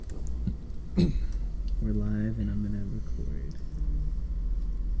We're live and I'm gonna record.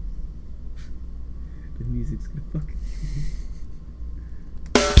 The music's gonna fucking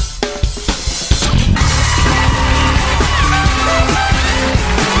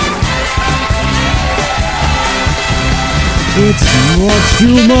It's Much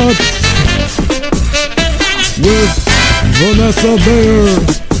Too Much with Vanessa Bayer,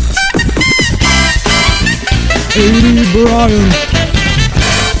 80 Bryant,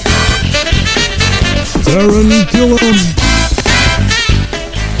 Taryn Killam,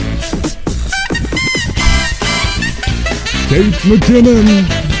 Kate McKinnon,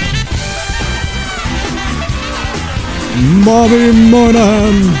 Bobby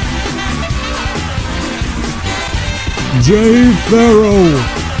Moynihan, Jay Farrow,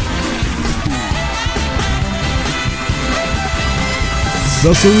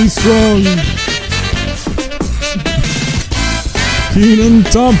 Cecily Strong, Keenan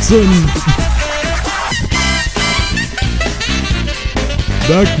Thompson,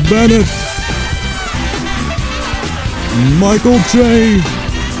 Beck Bennett, Michael Che,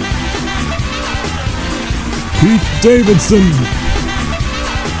 Pete Davidson,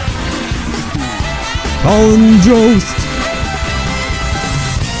 Colin Jost,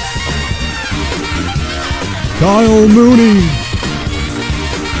 Kyle Mooney,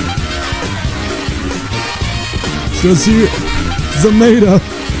 Shazir Zameda,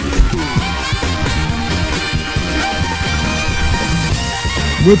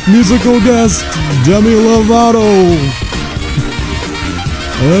 with musical guest Demi Lovato,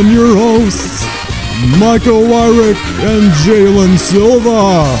 and your hosts Micah Wyrick and Jaylon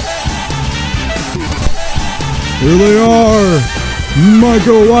Silva. Here they are,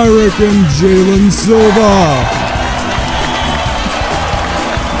 Micah Wyrick and Jaylon Silva.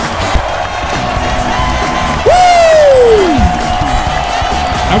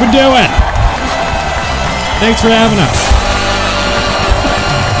 How we doing? Thanks for having us.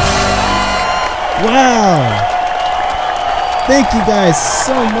 Wow! Thank you guys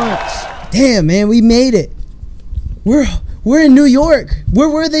so much. Damn, man, we made it. We're in New York. Where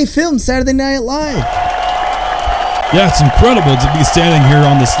were they filmed Saturday Night Live? Yeah, it's incredible to be standing here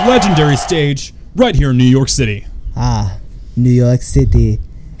on this legendary stage right here in New York City. Ah, New York City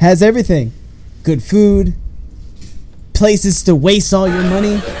has everything. Good food, places to waste all your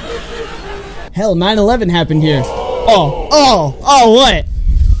money. Hell, 9/11 happened here. Oh, what?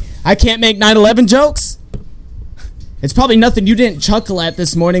 I can't make 9/11 jokes? It's probably nothing you didn't chuckle at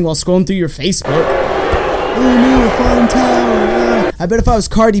this morning while scrolling through your Facebook. Oh no, a falling tower. I bet if I was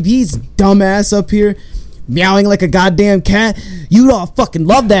Cardi B's dumbass up here meowing like a goddamn cat, you'd all fucking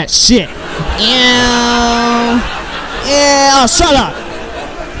love that shit. Yeah, shut up.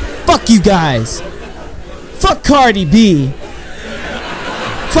 Fuck you guys. Fuck Cardi B.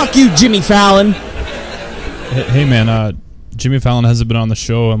 Fuck you, Jimmy Fallon. Hey man, Jimmy Fallon hasn't been on the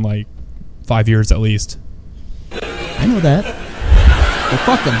show in like 5 years at least. I know that. Well,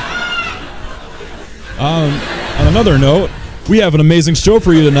 fuck him. On another note, we have an amazing show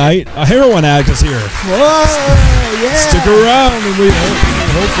for you tonight. A heroin addict is here. Whoa, yeah. Stick around and we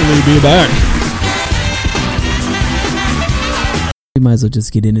hopefully be back. We might as well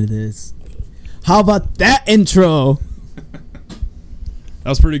just get into this. How about that intro? That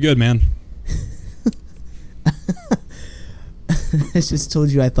was pretty good, man. I just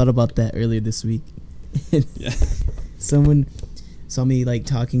told you I thought about that earlier this week. Yeah. Someone saw me like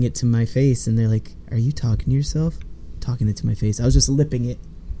talking it to my face and they're like, "Are you talking to yourself?" Talking it to my face. I was just lipping it.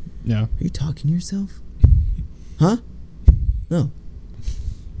 Yeah. Are you talking to yourself? Huh? No.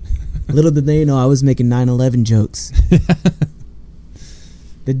 Little did they know I was making 9/11 jokes.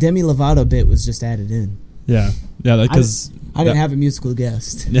 The Demi Lovato bit was just added in. Yeah, because I didn't have a musical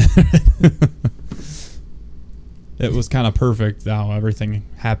guest. Yeah. It was kind of perfect how everything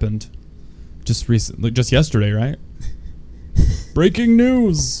happened just recently, just yesterday, right? Breaking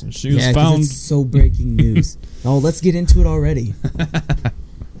news. She was found. It's so breaking news. Oh, let's get into it already.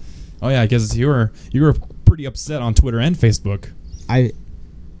 Oh yeah, because you were pretty upset on Twitter and Facebook. I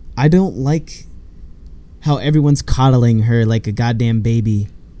don't like how everyone's coddling her like a goddamn baby.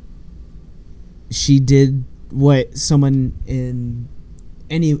 She did what someone in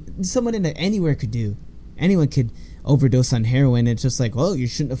anywhere could do. Anyone could overdose on heroin. It's just like, oh, you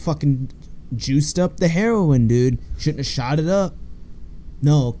shouldn't have fucking juiced up the heroin, dude. Shouldn't have shot it up.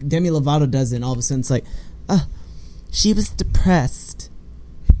 No, Demi Lovato does it, and all of a sudden it's like, she was depressed.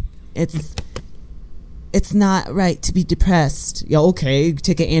 It's not right to be depressed. Yeah, okay,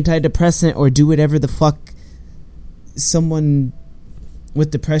 take an antidepressant or do whatever the fuck someone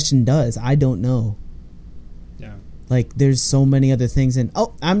with depression does. I don't know. Yeah. Like, there's so many other things, and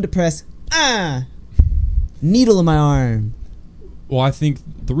I'm depressed. Needle in my arm. Well, I think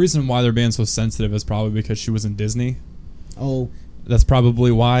the reason why they're being so sensitive is probably because she was in Disney. Oh, That's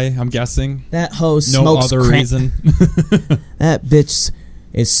probably why, I'm guessing. that hoe No smokes other reason. That bitch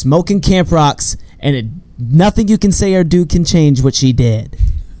is smoking Camp Rocks, and nothing you can say or do can change what she did.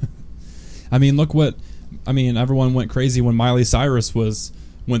 I mean, everyone went crazy when Miley Cyrus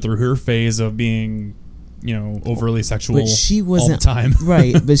went through her phase of being, overly sexual But she wasn't all the time.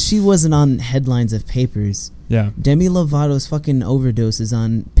 right, but she wasn't on headlines of papers. Yeah. Demi Lovato's fucking overdoses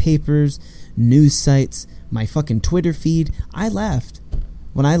on papers, news sites, my fucking Twitter feed. I laughed.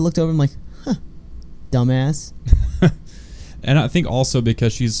 When I looked over, I'm like, huh, dumbass. And I think also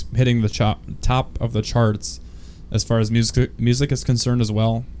because she's hitting the top of the charts as far as music is concerned as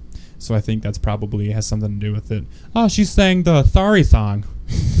well. So I think that's probably has something to do with it. Oh, she sang the Sorry song.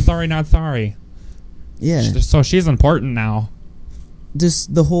 Sorry, not sorry. Yeah. So she's important now.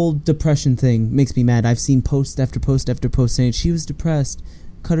 Just the whole depression thing makes me mad. I've seen post after post after post saying she was depressed.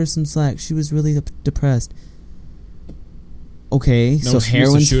 Cut her some slack. She was really depressed. Okay, No so excuse to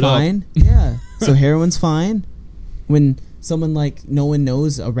heroin's shoot up. fine. Yeah, so heroin's fine. When someone like no one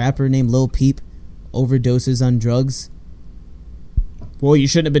knows, a rapper named Lil Peep, overdoses on drugs. Well, you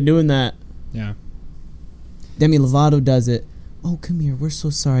shouldn't have been doing that. Yeah. Demi Lovato does it. Oh, come here. We're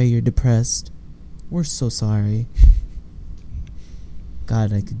so sorry you're depressed. We're so sorry.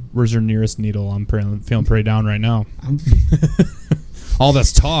 God, I could. Where's your nearest needle? I'm feeling pretty down right now. I'm. All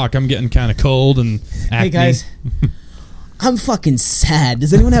this talk, I'm getting kind of cold and acne. Hey guys, I'm fucking sad.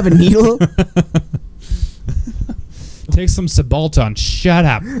 Does anyone have a needle? Take some Cybulton. Shut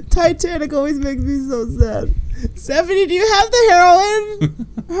up. Titanic always makes me so sad. Stephanie, do you have the heroin?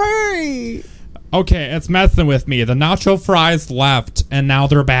 Hurry. Okay, it's messing with me. The nacho fries left, and now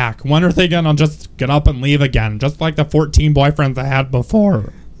they're back. When are they gonna just get up and leave again? Just like the 14 boyfriends I had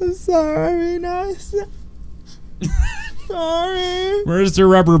before. I'm sorry, no. Sorry. Where's your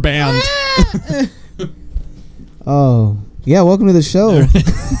rubber band? Oh, yeah, welcome to the show.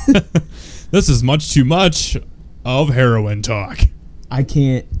 This is much too much of heroin talk. I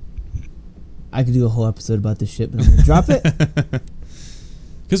could do a whole episode about this shit, but I'm gonna drop it.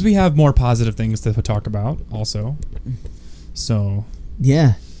 Because we have more positive things to talk about also. So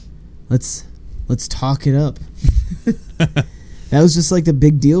Yeah. Let's talk it up. That was just like the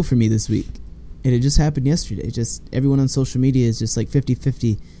big deal for me this week. And it just happened yesterday. Just everyone on social media is just like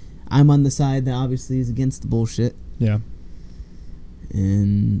 50-50. I'm on the side that obviously is against the bullshit. yeah.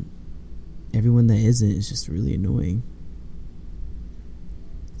 And everyone that isn't is just really annoying.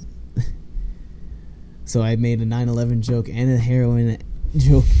 So I made a 9/11 joke and a heroin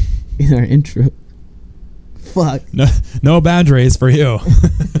joke in our intro. Fuck. No boundaries for you.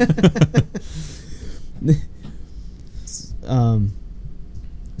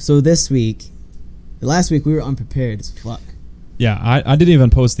 So last week we were unprepared as fuck. Yeah, I didn't even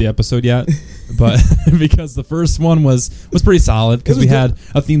post the episode yet, but because the first one was pretty solid because we had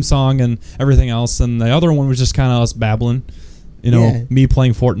a theme song and everything else, and the other one was just kind of us babbling, Yeah. me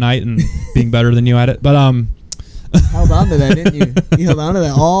playing Fortnite and being better than you at it. But Held on to that, didn't you? You held on to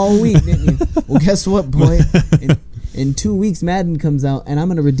that all week, didn't you? Well, guess what, boy? In 2 weeks, Madden comes out, and I'm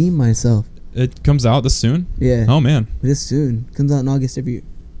gonna redeem myself. it comes out this soon. Yeah. Oh man. This soon. Comes out in August every year.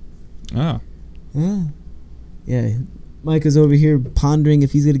 Ah. Yeah. Micah's over here pondering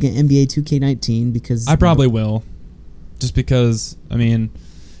if he's going to get NBA 2K19 because... I probably will. Just because,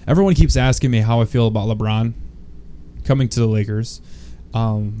 everyone keeps asking me how I feel about LeBron coming to the Lakers.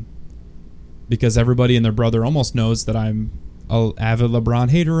 Because everybody and their brother almost knows that I'm an avid LeBron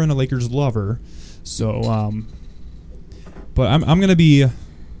hater and a Lakers lover. So, but I'm going to be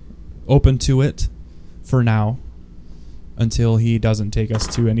open to it for now until he doesn't take us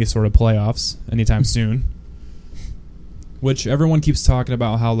to any sort of playoffs anytime soon. Which everyone keeps talking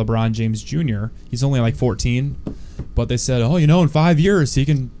about how LeBron James Jr., he's only like 14, but they said, in 5 years he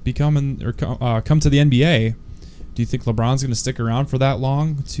can come to the NBA. Do you think LeBron's going to stick around for that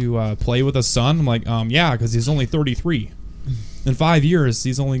long to play with his son? I'm like, yeah, because he's only 33. In 5 years,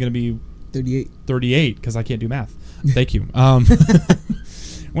 he's only going to be 38, because I can't do math. Thank you.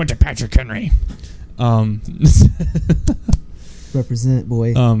 Went to Patrick Henry. Represent,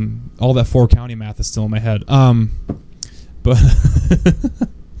 boy. All that 4-county math is still in my head. But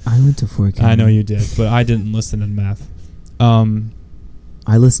I went to 4K. I know you did, but I didn't listen in math.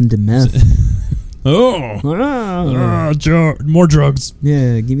 I listened to meth. More drugs.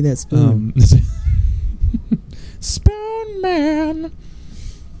 Yeah, give me that spoon. Spoon man.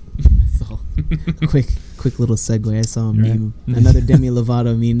 So, quick little segue. I saw a Right. meme. Another Demi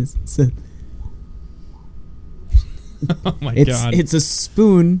Lovato meme. Oh my It's god. it's a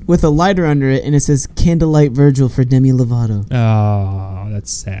spoon with a lighter under it, and it says Candlelight Virgil for Demi Lovato. Oh,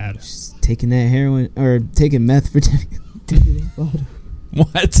 that's sad. She's taking that heroin or taking meth for Demi Lovato.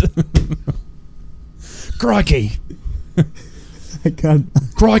 What? Crikey. I got.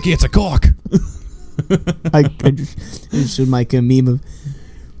 Crikey, it's a cock. I just showed Micah a meme of.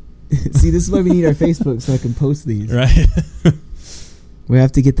 See, this is why we need our Facebook so I can post these. Right. We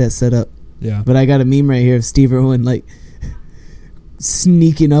have to get that set up. Yeah. But I got a meme right here of Steve Irwin like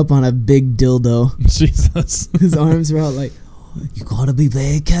sneaking up on a big dildo. Jesus. His arms are out like, you gotta be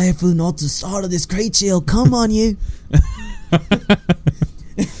very careful not to start this crate. He'll come on you.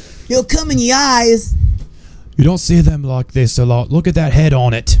 He'll come in your eyes. You don't see them like this a lot. Look at that head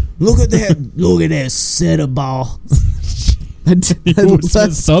on it. Look at that set of balls. He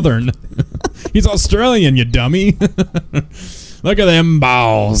was Southern. He's Australian, you dummy. Look at them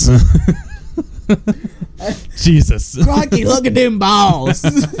balls. Jesus. Crikey, look at them balls.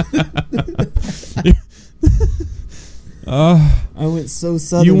 I went so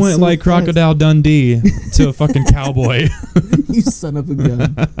Southern. You went so like fast. Crocodile Dundee to a fucking cowboy. You son of a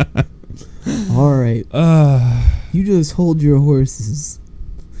gun. All right. You just hold your horses.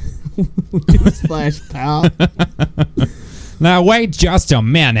 Newsflash, pal. Now wait just a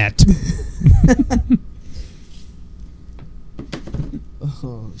minute.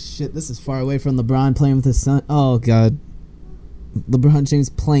 Oh shit! This is far away from LeBron playing with his son. Oh god, LeBron James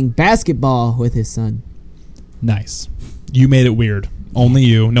playing basketball with his son. Nice. You made it weird. Only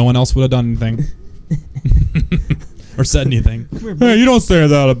you. No one else would have done anything. Or said anything. Hey, you don't say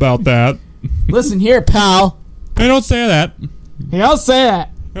that about that. Listen here, pal. Hey, don't say that. Hey, don't say that.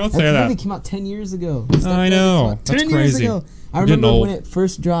 Don't say That that. movie came out 10 years ago. I know. That's 10 years crazy. ago. I We're getting remember old. when it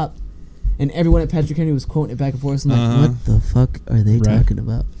first dropped, and everyone at Patrick Henry was quoting it back and forth. I'm like, Uh-huh. what the fuck are they Right. talking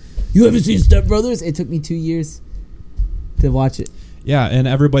about? You haven't seen Step Brothers? It took me 2 years to watch it. Yeah, and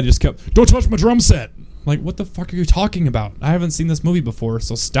everybody just kept, don't touch my drum set. Like, what the fuck are you talking about? I haven't seen this movie before,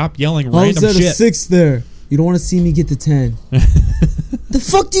 so stop yelling I was random at a shit. 6 there. You don't want to see me get to 10. The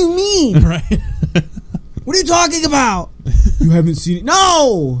fuck do you mean? Right? What are you talking about? You haven't seen it?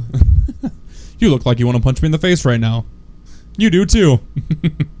 No! You look like you want to punch me in the face right now. You do too.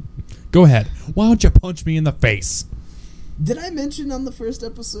 Go ahead. Why don't you punch me in the face? Did I mention on the first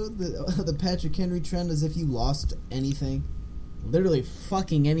episode that the Patrick Henry trend is if you lost anything, literally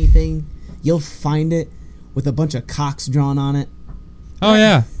fucking anything, you'll find it with a bunch of cocks drawn on it? Oh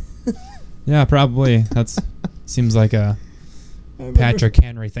yeah. Yeah, probably. That's seems like a Patrick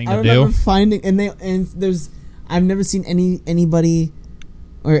Henry thing I to remember do. finding, and there's, I've never seen anybody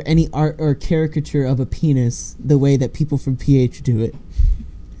or any art or caricature of a penis the way that people from PH do it.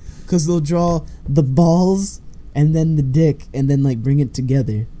 Because they'll draw the balls and then the dick and then like bring it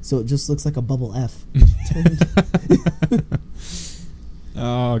together, so it just looks like a bubble F.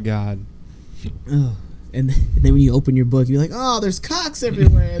 Oh God. Oh, and then when you open your book, you're like, oh, there's cocks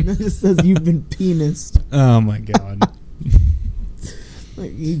everywhere, and then it says you've been penised. Oh my God.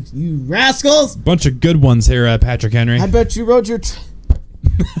 Like, you rascals! Bunch of good ones here at Patrick Henry. I bet you rode your.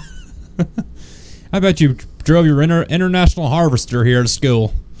 I bet you drove your international harvester here to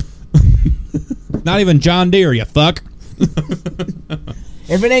school. Not even John Deere, you fuck.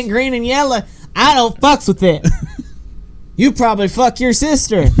 If it ain't green and yellow, I don't fucks with it. You probably fuck your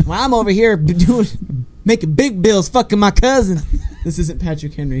sister. Well, I'm over here making big bills fucking my cousin. This isn't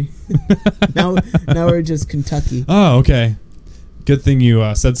Patrick Henry. now we're just Kentucky. Oh, okay. Good thing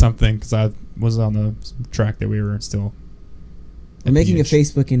you said something, because I was on the track that we were still. We're making a PH.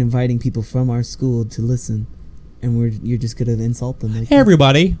 Facebook and inviting people from our school to listen, and you're just gonna insult them. Like Hey,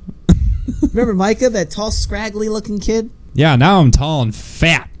 everybody. remember Micah, that tall, scraggly looking kid? Yeah, now I'm tall and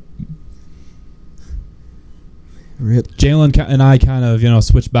fat. Rip. Jaylon and I kind of,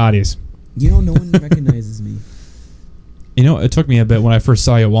 switched bodies. You know, no one recognizes me. It took me a bit when I first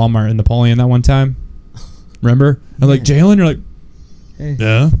saw you at Walmart in Napoleon that one time. Remember? I'm like, Jaylon, you're like, Hey.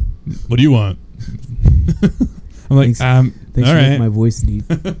 yeah? What do you want? I'm like, Thanks all for right. making my voice deep.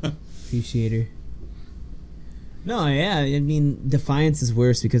 Appreciate her. No, yeah, I mean, Defiance is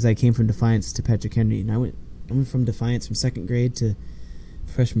worse because I came from Defiance to Patrick Henry, and I went from Defiance from second grade to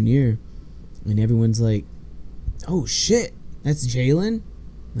freshman year, and everyone's like, "Oh shit, that's Jaylon."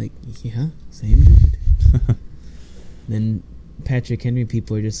 Like, yeah, same dude. Then Patrick Henry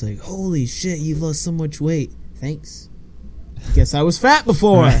people are just like, "Holy shit, you've lost so much weight." Thanks. Guess I was fat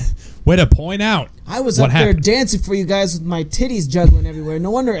before. Way to point out. I was What up there happened? dancing for you guys with my titties juggling everywhere.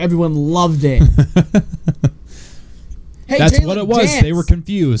 No wonder everyone loved it. Hey, That's Jaylon, what it was. dance. They were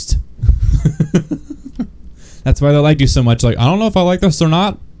confused. That's why they liked you so much. Like, I don't know if I like this or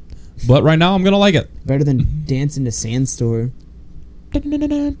not. But right now, I'm going to like it. Better than Dancing to Sandstorm. He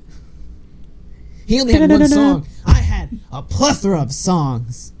only had one song. I had a plethora of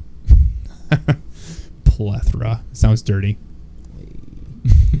songs. Plethora. Sounds dirty.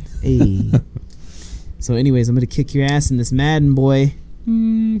 Hey. So anyways, I'm going to kick your ass in this Madden, boy.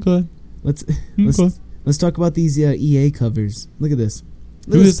 Okay. Let's talk about these EA covers. Look at this.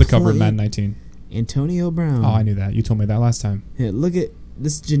 Who is the cover of Madden 19? Antonio Brown. Oh, I knew that. You told me that last time. Yeah, look at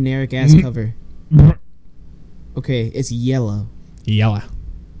this generic ass cover. Okay, it's yellow. Yellow.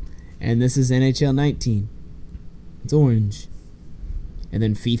 And this is NHL 19. It's orange. And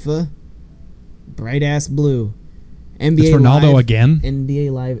then FIFA, bright ass blue. NBA It's Ronaldo Live, again?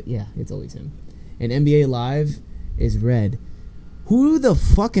 NBA Live, yeah, it's always him. And NBA Live is red. Who the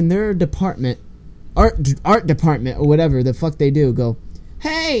fuck in their department, art department or whatever the fuck they do, go,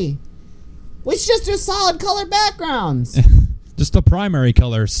 hey, we should just do solid color backgrounds. Just the primary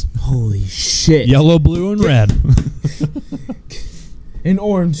colors. Holy shit. Yellow, blue, and red. And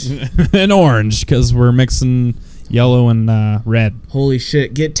orange. And orange, because we're mixing yellow and red. Holy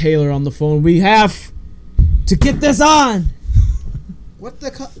shit, get Taylor on the phone. We have to get this on. What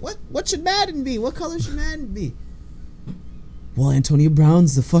should Madden be? What color should Madden be? Well, Antonio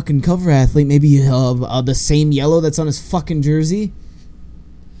Brown's the fucking cover athlete. Maybe the same yellow that's on his fucking jersey.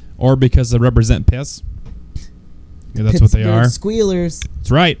 Or because they represent piss. Yeah, that's what they are. Squealers. That's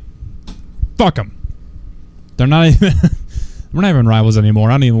right. Fuck them. They're not even... We're not even rivals anymore.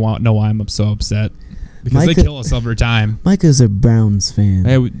 I don't even know why I'm so upset. Because they kill us every time. Micah's a Browns fan.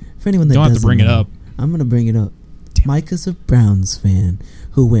 Hey, for anyone that don't have to bring it up. I'm going to bring it up. Micah's a Browns fan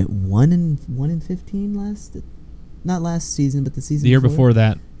who went 1-15 not last season, but the season the year before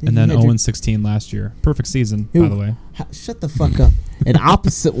that, and then 0-16 last year. Perfect season, by the way. Shut the fuck up. In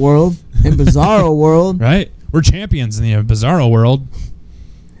opposite world, in Bizarro world. Right? We're champions in the Bizarro world.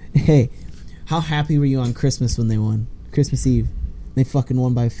 Hey, how happy were you on Christmas when they won? Christmas Eve. They fucking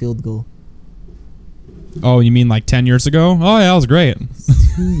won by a field goal. Oh, you mean like 10 years ago? Oh, yeah, that was great.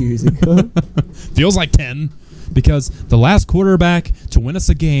 2 years ago. Feels like 10. Because the last quarterback to win us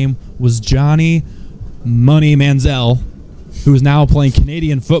a game was Johnny Money Manziel, who is now playing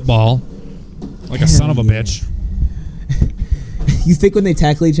Canadian football like a son of a bitch. You think when they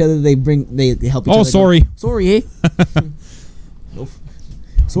tackle each other, they help each other? Oh, sorry. Sorry, eh?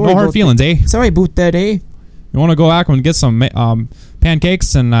 Sorry, no hard feelings, eh? Sorry about that, eh? You want to go back and get some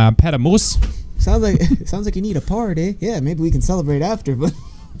pancakes and pet a moose? Sounds like you need a part, eh? Yeah, maybe we can celebrate after. But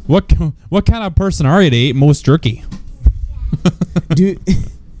what kind of person are you to eat moose jerky?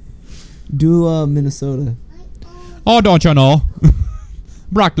 do Minnesota? Oh, don't you know?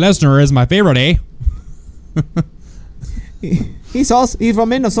 Brock Lesnar is my favorite, eh? He's from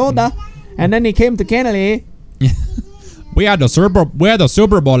Minnesota, and then he came to Canada. Eh? We had the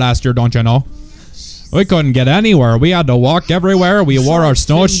Super Bowl last year, don't you know? We couldn't get anywhere. We had to walk everywhere. We wore our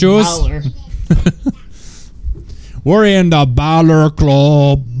snowshoes. We're in the Baller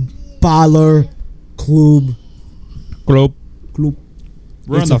Club. Baller Club.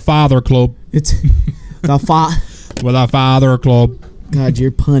 We're in the Father Club. It's the With a Father Club. God,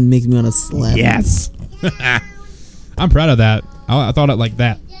 your pun makes me want to slap. Yes. I'm proud of that. I thought it like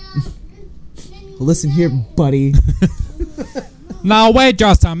that. Well, listen here, buddy. Now wait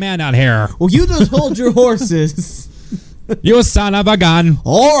just a minute here. Well, you just hold your horses. You son of a gun.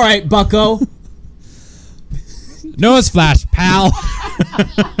 All right, bucko. Newsflash, pal.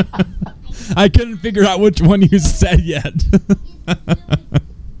 I couldn't figure out which one you said yet. I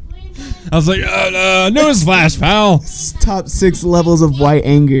was like, newsflash, pal. Top 6 levels of white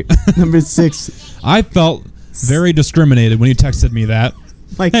anger. Number 6. I felt very discriminated when you texted me that.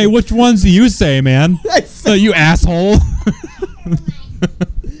 Like, hey, which ones do you say, man? You asshole.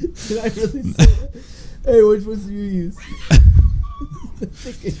 Did I really say that? Hey, which ones do you use?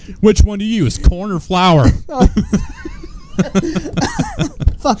 Which one do you use, corn or flour?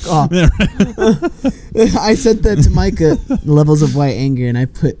 Fuck off. I sent that to Micah, levels of white anger, and I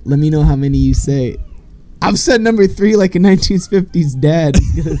put, let me know how many you say. I've said number 3 like a 1950s dad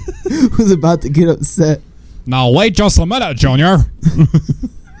who's about to get upset. Now wait just a minute, Junior.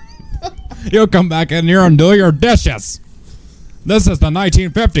 You come back in here and do your dishes. This is the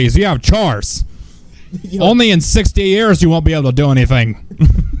 1950s. You have chores. Only in 60 years you won't be able to do anything.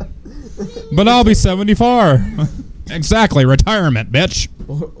 But I'll be 74. Exactly, retirement, bitch.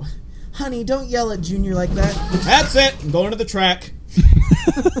 Honey, don't yell at Junior like that. That's it. I'm going to the track.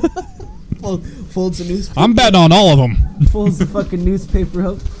 Folds the newspaper. I'm betting on all of them. Folds the fucking newspaper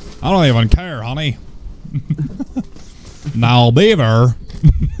up. I don't even care, honey. Now, Beaver.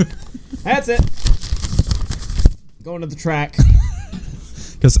 That's it. Going to the track.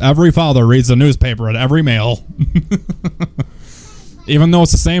 Because every father reads the newspaper at every meal. Even though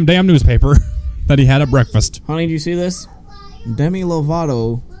it's the same damn newspaper that he had at breakfast. Honey, do you see this? Demi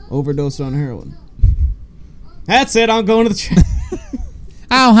Lovato overdosed on heroin. That's it. I'm going to the...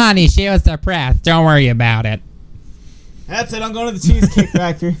 Oh, honey, she was depressed. Don't worry about it. That's it. I'm going to the Cheesecake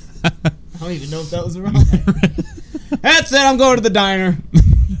Factory. I don't even know if that was wrong. That's it. I'm going to the diner.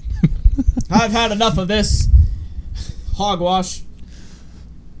 I've had enough of this hogwash.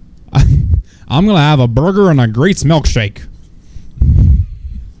 I'm going to have a burger and a Greats milkshake.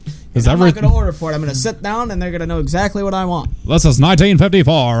 I'm not going to order for it. I'm going to sit down and they're going to know exactly what I want. This is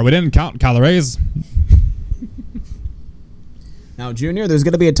 1954. We didn't count calories. Now, Junior, there's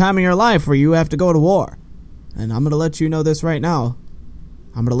going to be a time in your life where you have to go to war. And I'm going to let you know this right now.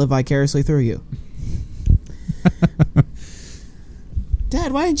 I'm going to live vicariously through you.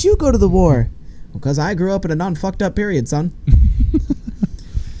 Dad, why didn't you go to the war? Because I grew up in a non-fucked up period, son.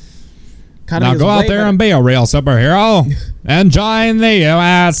 Now go out there and be a real superhero and join the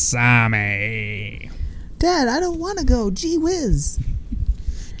U.S. Army. Dad, I don't want to go. Gee whiz.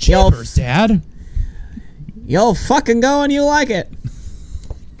 Cheers, Dad. You'll fucking go and you like it.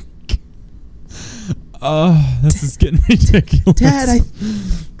 This is getting ridiculous. Dad,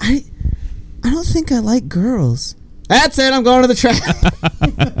 I don't think I like girls. That's it. I'm going to the track.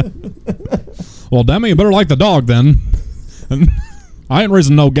 Well, Demi, you better like the dog then. I ain't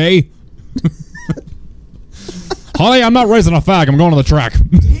raising no gay. Honey, I'm not raising a fag. I'm going to the track.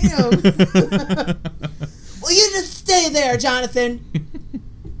 Damn. Will you just stay there, Jonathan?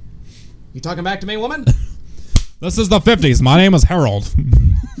 You talking back to me, woman? This is the 50s. My name is Harold.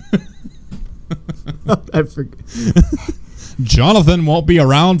 I forget. Jonathan won't be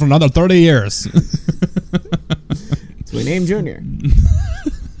around for another 30 years. It's my name, Junior.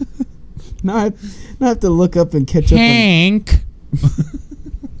 Now I have to look up and catch up Hank.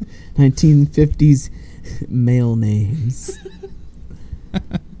 on 1950s male names.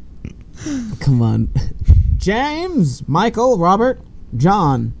 Come on. James, Michael, Robert,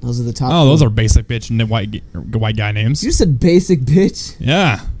 John. Those are the top. Oh, those are basic bitch and white guy names. You said basic bitch?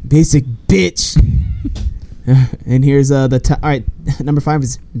 Yeah. Basic bitch. And here's the top. All right, number 5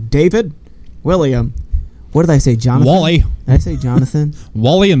 is David, William. What did I say, Jonathan? Wally. Did I say Jonathan?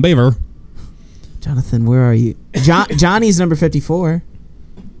 Wally and Beaver. Jonathan, where are you? Johnny's number 54.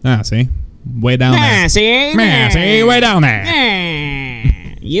 Ah, see? Way down there. See? See? Way down there.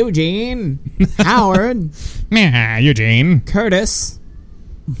 Eugene. Howard. Eugene. Curtis.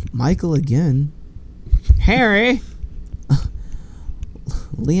 Michael again. Harry.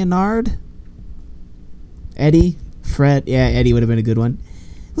 Leonard. Eddie. Fred. Yeah, Eddie would have been a good one.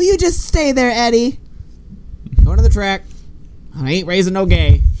 Will you just stay there, Eddie? Going to the track. I ain't raising no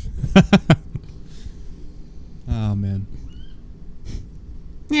gay. Oh, man.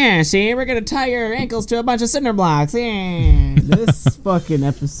 Yeah, see, we're gonna tie your ankles to a bunch of cinder blocks. Yeah. This fucking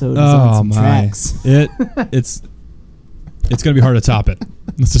episode is on some tracks. It's gonna be hard to top it.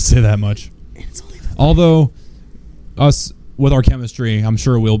 Let's just say that much. Although us with our chemistry, I'm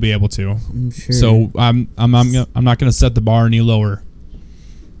sure we'll be able to. I'm sure. So I'm not gonna set the bar any lower.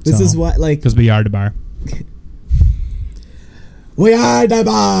 This is what, like, because we are the bar. We are the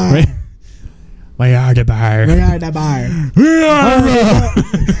bar. We are the bar. We are the bar. We are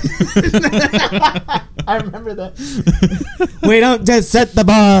I remember that. We don't just set the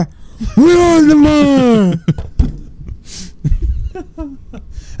bar. We are the bar.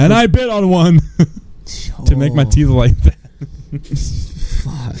 And I bit on one to make my teeth like that.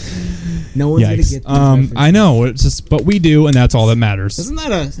 Fuck. No one's gonna get these references. I know. It's just, but we do, and that's all that matters. Isn't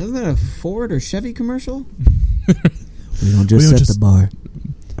that a Ford or Chevy commercial? We don't just set the bar.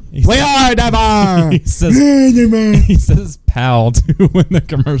 We are the bar. He says pal too in the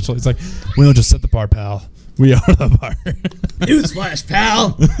commercial. He's like, we don't just set the bar, pal. We are the bar. Newsflash,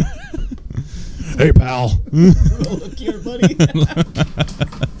 pal. Hey, pal. Look here, buddy.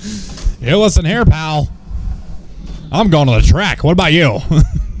 You listen here, pal. I'm going to the track. What about you?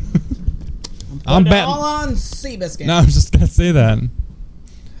 I'm betting all on Seabiscuit. No, I was just gonna say that.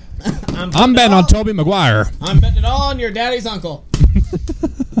 I'm betting on Tobey Maguire. I'm betting it all on your daddy's uncle.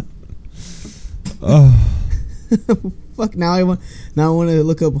 Oh. Fuck! Now I want to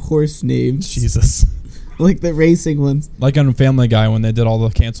look up horse names. Jesus. Like the racing ones. Like on Family Guy when they did all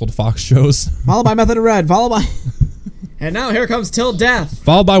the canceled Fox shows. Followed by Method of Red. Followed by. And now here comes Till Death.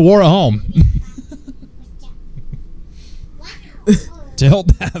 Followed by War at Home. Till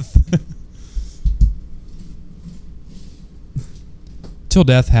Death. Till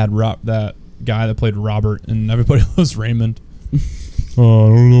Death had that guy that played Robert, and everybody loves Raymond. Oh, I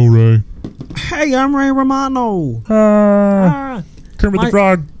don't know, Ray. Hey, I'm Ray Romano. Kermit the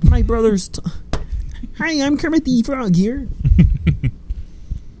Frog. My brother's... Hi, I'm Kermit the Frog here.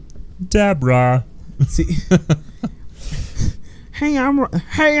 Deborah. See... Hey,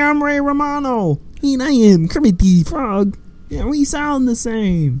 I'm Ray Romano. And I am Kermit the Frog. Yeah, we sound the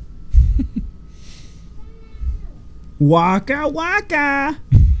same. Waka waka.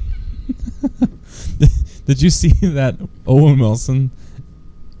 Did you see that Owen Wilson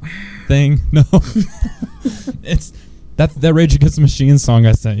thing? No. It's that Rage Against the Machine song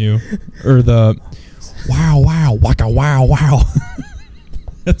I sent you. Or the wow wow waka wow wow.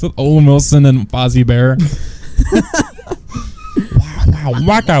 That's with Owen Wilson and Fozzie Bear. Wow,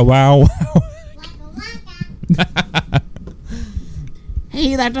 waka, wow, wow.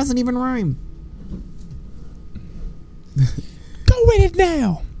 Hey, that doesn't even rhyme. Go with it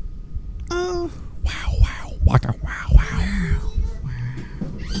now. Oh. Wow, wow, waka, wow, wow.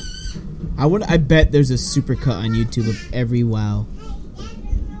 I bet there's a supercut on YouTube of every wow.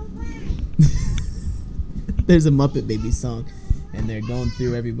 There's a Muppet Babies song. And they're going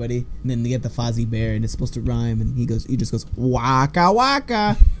through everybody, and then they get the Fozzie Bear, and it's supposed to rhyme, and he just goes waka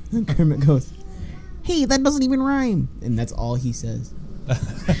waka, and Kermit goes, hey, that doesn't even rhyme, and that's all he says.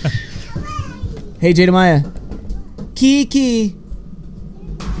 Hey, Jadamaya, Kiki,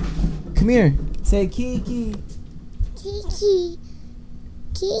 come here, say Kiki. Kiki,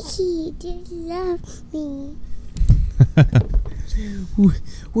 Kiki, do you love me?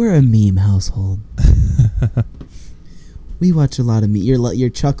 We're a meme household. We watch a lot of meme. Your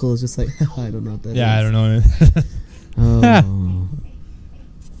chuckle is just like, I don't know what that is. Yeah, I don't know. Oh.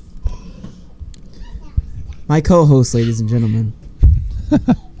 My co-host, ladies and gentlemen.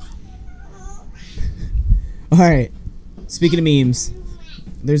 Alright. Speaking of memes,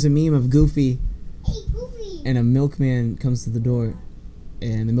 there's a meme of Goofy, and a milkman comes to the door,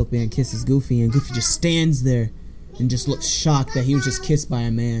 and the milkman kisses Goofy, and Goofy just stands there and just looks shocked that he was just kissed by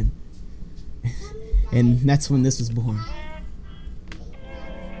a man. And that's when this was born.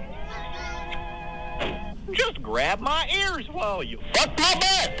 Just grab my ears while you fuck my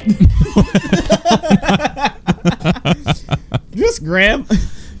butt. Just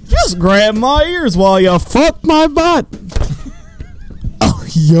grab my ears while you fuck my butt. Oh,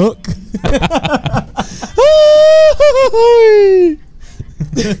 yuck. I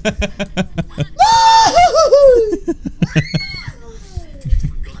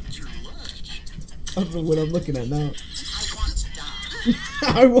don't know what I'm looking at now.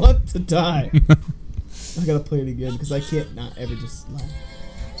 I want to die. I gotta play it again because I can't not ever just laugh.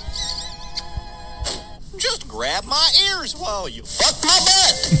 Just grab my ears while you fuck my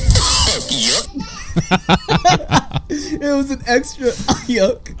butt. Yuck. It was an extra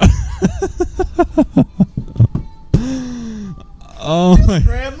yuck. Oh my.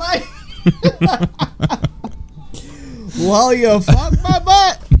 Grab my while you fuck my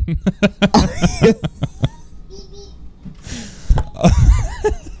butt.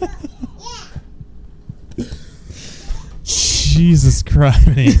 Jesus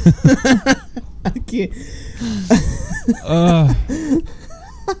Christ. I can't.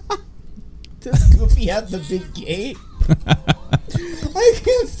 Does Goofy have the big gate? I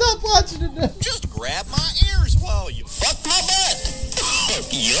can't stop watching it now. Just grab my ears while you fuck my butt.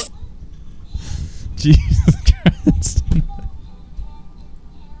 Yuck. Jesus Christ.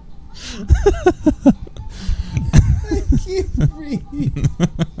 I can't breathe.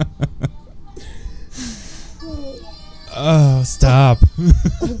 Oh, stop.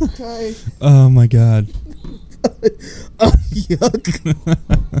 I'm crying. Oh my God. Oh, yuck.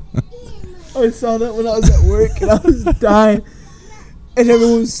 I saw that when I was at work and I was dying. And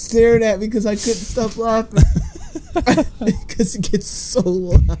everyone was staring at me because I couldn't stop laughing. Because it gets so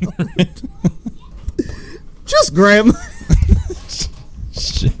loud. Just grab.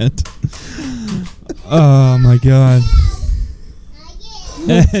 Shit. Oh my God.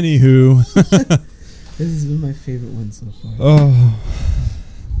 Anywho. This has been my favorite one so far. Oh,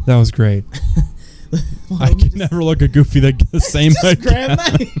 that was great. I can never look at Goofy the same Just grab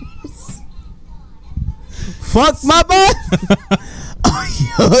my ears. Fuck my butt. Oh,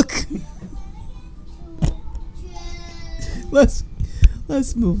 yuck.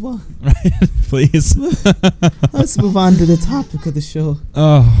 Let's move on. Right, please. Let's move on to the topic of the show.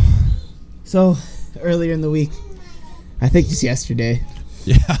 Oh. So, earlier in the week, I think just yesterday.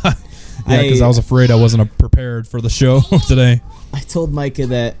 Yeah. Yeah, because I was afraid I wasn't prepared for the show today. I told Micah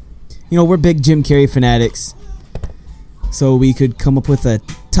that, we're big Jim Carrey fanatics. So we could come up with a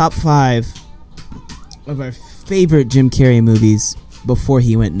top 5 of our favorite Jim Carrey movies before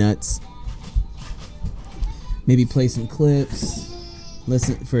he went nuts. Maybe play some clips.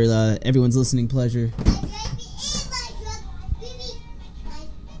 Listen for everyone's listening pleasure.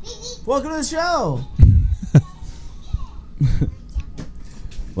 Welcome to the show.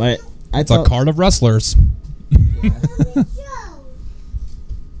 What? It's a card of wrestlers.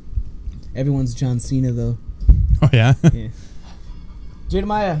 Everyone's John Cena though. Oh yeah. Yeah.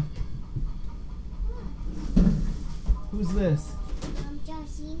 Jeremiah. Who's this? John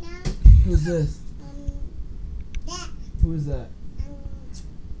Cena. Who's this? That. Who is that?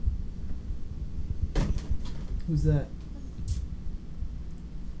 Who's that?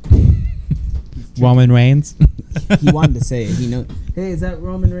 Roman Reigns. He wanted to say it. He know. Hey, is that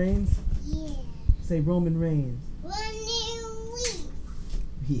Roman Reigns? Yeah. Say Roman Reigns. Running wings.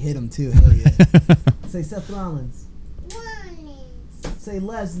 He hit him too. Hell yeah. Say Seth Rollins. Running. Say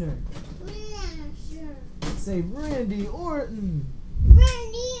Lesnar. Lasher. Say Randy Orton.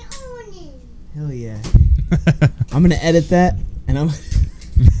 Randy Orton. Hell yeah. I'm gonna edit that and I'm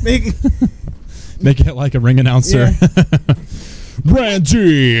make Make it like a ring announcer. Yeah.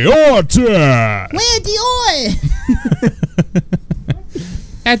 Randy Orton! Randy Orton.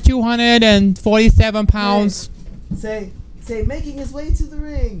 At 247 pounds. Say making his way to the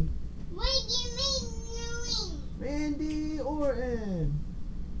ring. Wait, you mean the Randy Orton.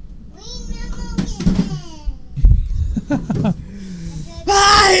 wing?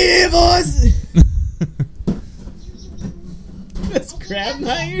 Hi, boys. Let's grab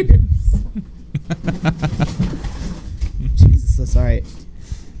my ears. Jesus, that's all right.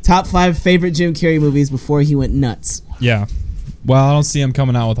 Top 5 favorite Jim Carrey movies before he went nuts. Yeah. Well, I don't see him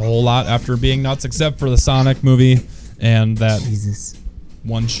coming out with a whole lot after being nuts, except for the Sonic movie and that Jesus.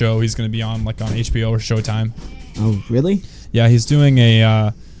 one show he's going to be on, like on HBO or Showtime. Oh, really? Yeah, he's doing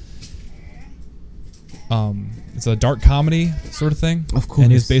a it's a dark comedy sort of thing. Of course.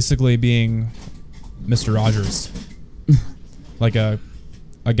 And he's basically being Mr. Rogers. Like a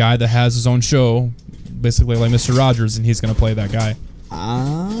guy that has his own show, basically like Mr. Rogers, and he's going to play that guy.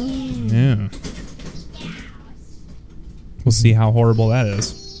 Yeah. We'll see how horrible that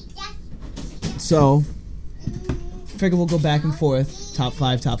is. So, figure we'll go back and forth. Top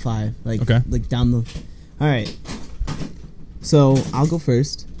 5. Like, Okay. like down the... Alright. So, I'll go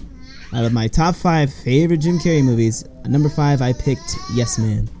first. Out of my top 5 favorite Jim Carrey movies, number 5, I picked Yes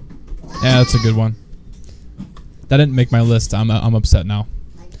Man. Yeah, that's a good one. That didn't make my list. I'm upset now.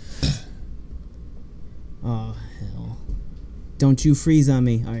 Oh, hell. Don't you freeze on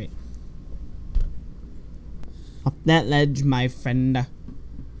me. Alright. Off that ledge, my friend.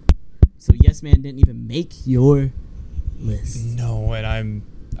 So, Yes Man didn't even make your list. No, and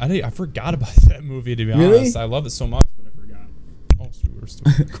I forgot about that movie, to be Really? honest. I love it so much, but I forgot. Oh, so we're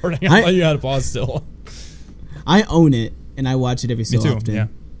still recording. I thought you had a pause still. I own it, and I watch it every so Me too, often. yeah.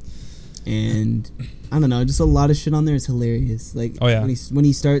 And I don't know, just a lot of shit on there is hilarious. Like, Oh, yeah. when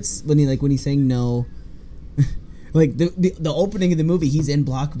he's saying no, like the opening of the movie, he's in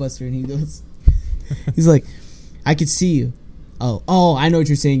Blockbuster and he goes, he's like, I could see you. Oh, I know what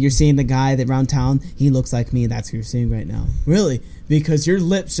you're saying. You're seeing the guy that around town. He looks like me. That's who you're seeing right now. Really? Because your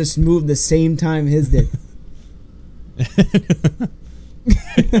lips just moved the same time his did.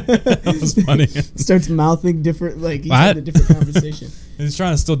 That was funny. Starts mouthing different, like he's What? having a different conversation. He's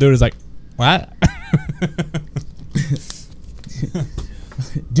trying to still do it. He's like, what?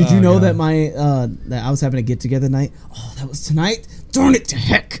 Did you Oh, know God. that my that I was having a get together night? Oh, that was tonight. Darn it to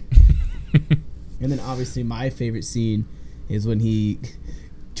heck! And then obviously my favorite scene is when he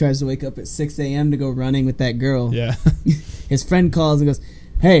tries to wake up at 6 a.m. to go running with that girl. Yeah. His friend calls and goes,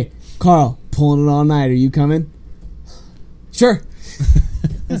 "Hey, Carl, pulling it all night. Are you coming?" Sure.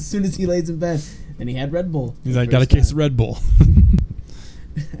 As soon as he lays in bed, and he had Red Bull. He's like, got a case of Red Bull.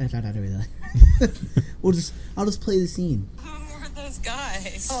 I found out everything. I'll just play the scene. Who are those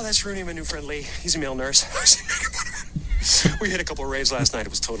guys? Oh, that's Rooney, my new friend Lee. He's a male nurse. We hit a couple of raves last night. It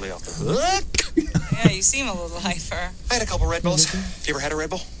was totally off the hook. Yeah, you seem a little hyper. I had a couple Red Bulls. You ever had a Red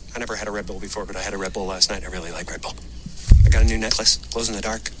Bull? I never had a Red Bull before, but I had a Red Bull last night. I really like Red Bull. I got a new necklace. Glows in the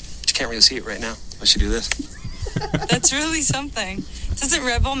dark. But you can't really see it right now. Unless you do this. That's really something. Doesn't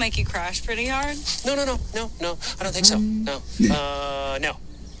Red Bull make you crash pretty hard? No. I don't think so. No. No.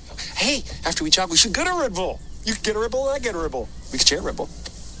 Hey, after we jog, we should get a Red Bull. You could get a Red Bull, and I get a Red Bull. We could share a Red Bull.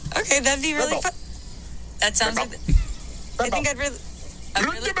 Okay, that'd be really Red Bull. fun. That sounds Red like... Bull. I think I'd really...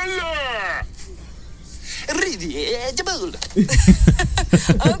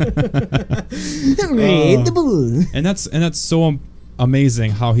 Read the bull. And that's so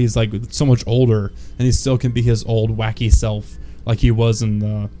amazing how he's like so much older and he still can be his old wacky self like he was in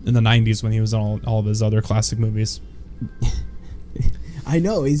the 90s when he was on all of his other classic movies. I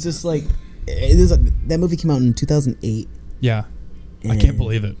know, he's just like, that movie came out in 2008. Yeah. I can't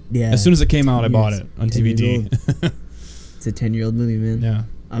believe it. Yeah. As soon as it came out, I bought it on 10 years DVD. It's a 10-year-old movie, man. Yeah.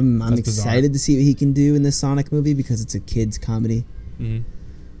 I'm That's excited to see what he can do in this Sonic movie because it's a kids comedy. Mhm.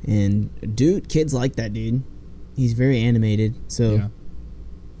 And dude, kids like that dude. He's very animated. So Yeah.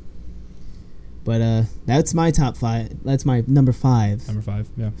 but that's my top 5. That's my number 5. Number 5.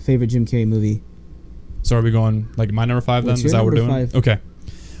 Yeah. Favorite Jim Carrey movie. So are we going like my number 5 then? What's Is your that what we're number doing? 5? Okay.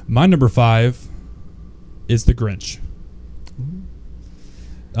 My number 5 is The Grinch.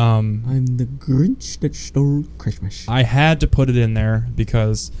 I'm the Grinch that stole Christmas. I had to put it in there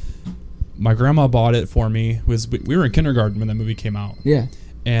because my grandma bought it for me. We were in kindergarten when that movie came out. Yeah.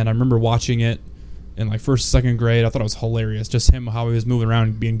 And I remember watching it in like first, second grade. I thought it was hilarious. Just him, how he was moving around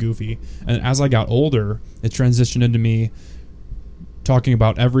and being goofy. And as I got older, it transitioned into me talking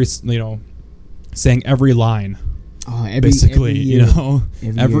about saying every line. Oh, Basically,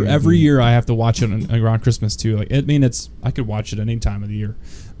 every year. Every year I have to watch it around Christmas too. Like, I could watch it any time of the year,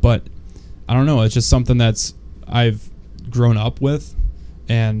 but I don't know. It's just something that's I've grown up with,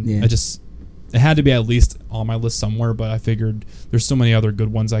 and it had to be at least on my list somewhere. But I figured there's so many other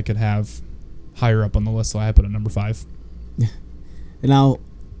good ones I could have higher up on the list, so I put it at number 5. Now,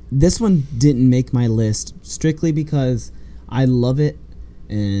 this one didn't make my list strictly because I love it.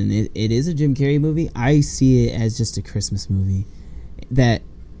 And it is a Jim Carrey movie. I see it as just a Christmas movie. That,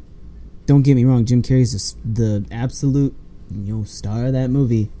 don't get me wrong, Jim Carrey's the absolute star of that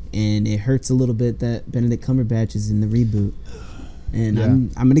movie. And it hurts a little bit that Benedict Cumberbatch is in the reboot. And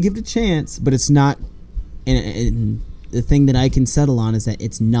I'm going to give it a chance, but it's not. And the thing that I can settle on is that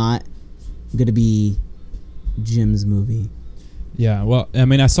it's not going to be Jim's movie. Yeah, well,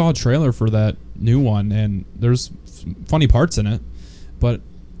 I saw a trailer for that new one, and there's funny parts in it. But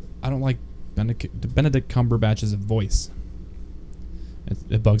I don't like Benedict Cumberbatch's voice.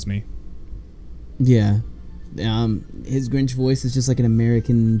 It bugs me. Yeah. His Grinch voice is just like an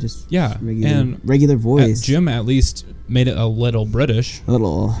American, regular voice. Jim at least made it a little British. A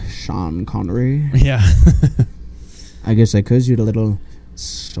little Sean Connery. Yeah. I guess I could use a little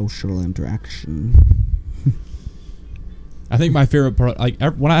social interaction. I think my favorite part,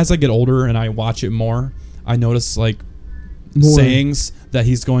 as I get older and I watch it more, I notice more sayings that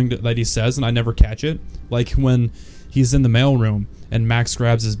he says, and I never catch it. Like when he's in the mailroom and Max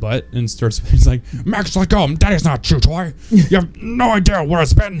grabs his butt and he's like, Max, let go, Daddy's not a chew toy. You have no idea where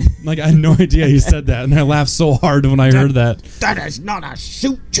it's been. Like, I had no idea he said that, and I laughed so hard when I heard that. That is not a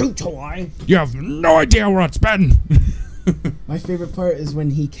chew toy. You have no idea where it's been. My favorite part is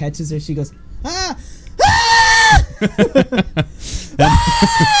when he catches her, she goes, ah!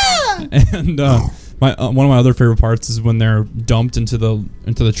 And one of my other favorite parts is when they're dumped into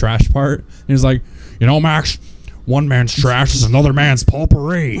the trash part. And he's like, Max, one man's trash is another man's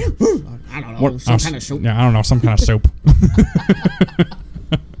potpourri. I don't know, some kind of soup. Yeah, I don't know, some kind of soup.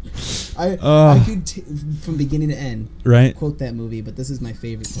 I could from beginning to end quote that movie, but this is my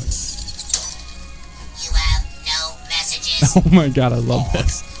favorite part. You have no messages. Oh my god, I love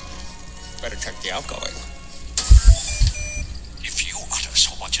this. Better check the outgoing. If you utter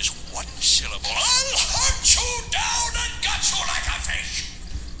so much as one syllable, I'll hunt you down and gut you like a fish.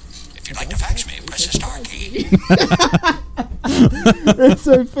 If you'd like to fax me, press the star key. That's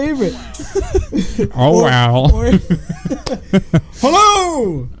our favorite. Oh, wow.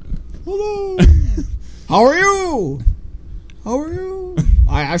 Hello! How are you?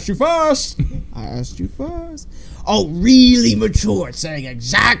 I asked you first. Oh, really mature, saying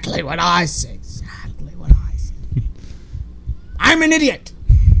exactly what I say. I'm an idiot.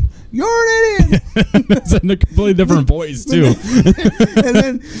 You're an idiot. It's in a completely different voice, too. And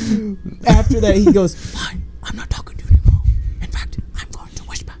then after that, he goes, fine, I'm not talking to you anymore. In fact, I'm going to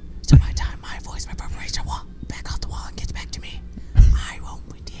whisper. So by the time my voice reverberates back off the wall and gets back to me, I won't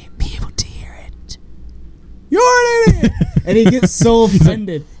be able to hear it. You're an idiot. And he gets so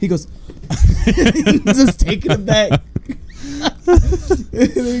offended. He goes, just taking it back. And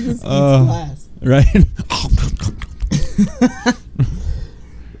then he just eats glass. Right?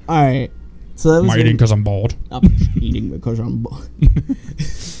 All right. So that was I'm eating because I'm bored. I'm eating because I'm bored.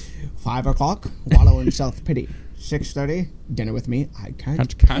 5 o'clock, wallow in self-pity. 6:30, dinner with me. I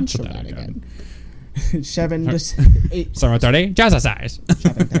can't cancel that again. 7 to 8. 7:30, jazzercise.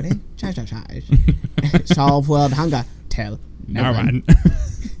 7:30, jazzercise. Solve world hunger. Tell no one.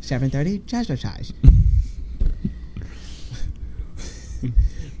 7:30, jazzercise.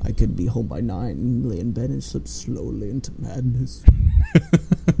 I could be home by 9, lay in bed and slip slowly into madness.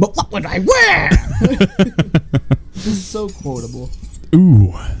 But what would I wear? This is so quotable.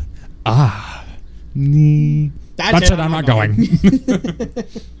 Ooh. Ah. Nee. That's it, I'm not going.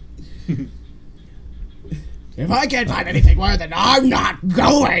 If I can't find anything worse, then I'm not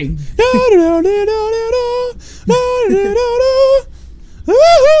going.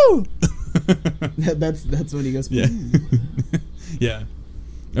 Woohoo! That's when he goes. Yeah. Yeah.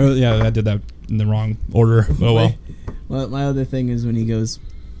 Oh, yeah, I did that in the wrong order. Oh, well. Well, my other thing is when he goes,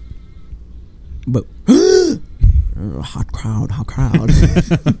 but hot crowd.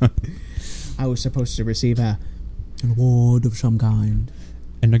 I was supposed to receive an award of some kind.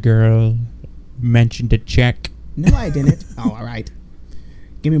 And the girl mentioned a check. No, I didn't. Oh, all right.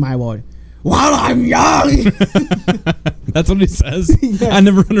 Give me my award. While I'm young. That's what he says. Yeah. I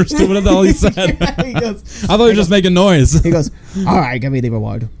never understood what the hell he said. Yeah, he goes, I thought he was just making noise. He goes, all right, give me the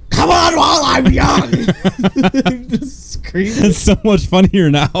award. Come on, while I'm young. Just screaming. It's so much funnier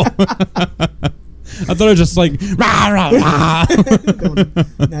now. I thought it was just like rah, rah, rah.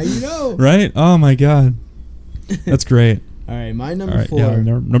 Now you know. Right? Oh my god, that's great. All right, my All number right, 4 yeah,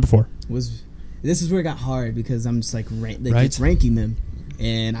 number 4 was. This is where it got hard because I'm just like Right. it's ranking them,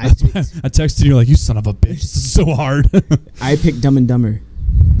 and I I texted you like, you son of a bitch. This is so hard. I picked Dumb and Dumber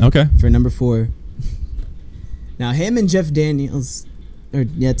Okay. for number 4. Now him and Jeff Daniels, or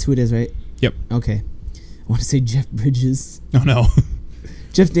yeah, that's who it is, right? Yep. Okay, I want to say Jeff Bridges. Oh no.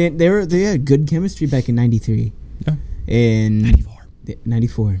 They had good chemistry back in '93. Yeah. In 94.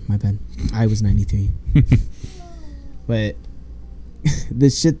 94, my bad. I was 93. But the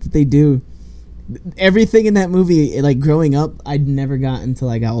shit that they do, everything in that movie, like growing up, I'd never got until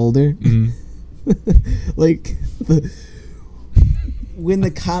I got older. Mm. Like when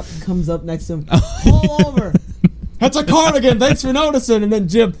the cop comes up next to him, pull over. That's a cardigan. Thanks for noticing. And then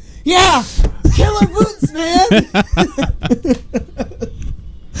Jim, yeah, killer boots, man.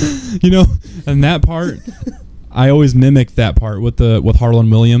 You know, and that part, I always mimic that part with Harlan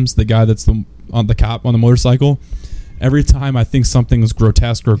Williams, the guy that's on the cop on the motorcycle. Every time I think something is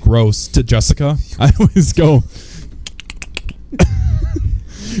grotesque or gross to Jessica, I always go,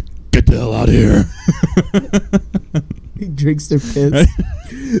 "Get the hell out of here!" He drinks their piss.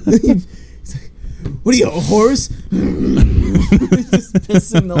 He's like, what are you, a horse? He's just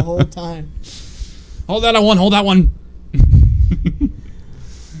pissing the whole time. Hold that one. Hold that one.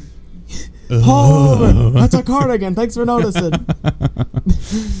 Pull over. That's a cardigan. Thanks for noticing.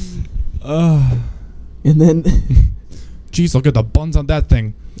 And then, Jeez, look at the buns on that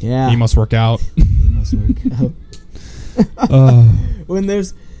thing. yeah, He must work out. He must work out. When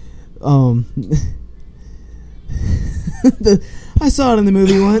there's, I saw it in the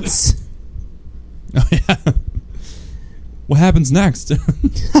movie once. Oh yeah. What happens next?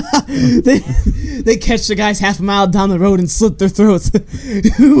 They catch the guys half a mile down the road and slit their throats.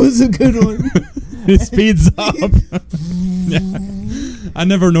 It was a good one. He speeds up. Yeah. I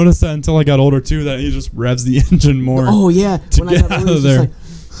never noticed that until I got older too. That he just revs the engine more. Oh yeah, to get out of there.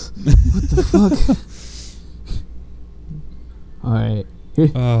 Just like, what the fuck? All right,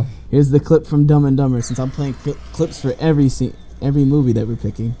 here's the clip from Dumb and Dumber. Since I'm playing clips for every scene, every movie that we're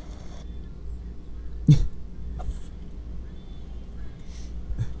picking.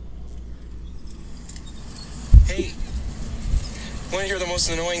 Hey, want to hear the most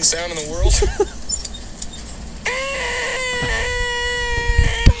annoying sound in the world?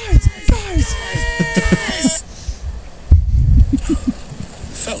 Guys.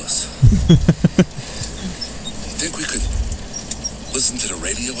 Fellas, you think we could listen to the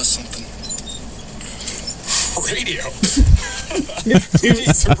radio or something? Radio? Who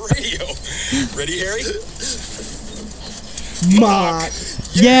needs a radio? Ready, Harry? Mock.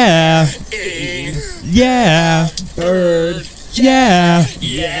 Yeah. Yeah. Bird. Yeah.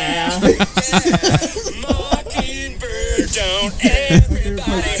 Yeah. Mockingbird, don't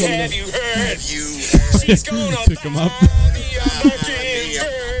everybody have you heard? She's gonna Pick 'em up. buy me a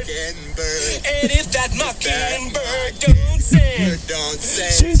mockingbird. And if that mockingbird don't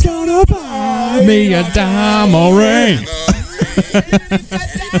sing, She's gonna buy me a diamond ring.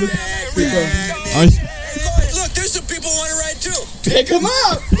 Look, there's some people want to ride too. Pick him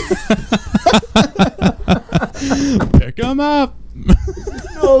up. Pick 'em up.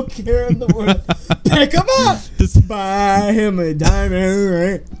 No care in the world. Pick him up. Just- Buy him a diamond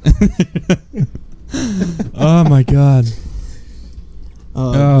ring. Oh my god.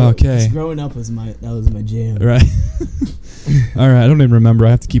 Okay. Just growing up was my jam. Right. All right. I don't even remember. I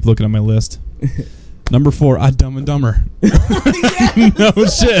have to keep looking at my list. Number 4, Dumb and Dumber. No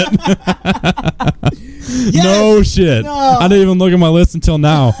shit. Yes! No shit. No. I didn't even look at my list until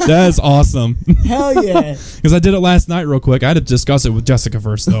now. That is awesome. Hell yeah. Because I did it last night real quick. I had to discuss it with Jessica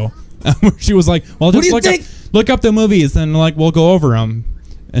first, though. She was like, well, just look up the movies and like we'll go over them.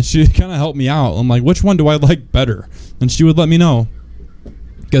 And she kind of helped me out. I'm like, which one do I like better? And she would let me know.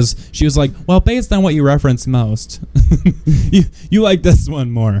 Because she was like, well, based on what you reference most, you like this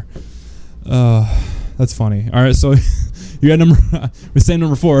one more. That's funny. All right, so You got number. We're saying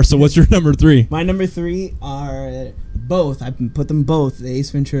number 4. So what's your number 3? My number 3 are both. I put them both. The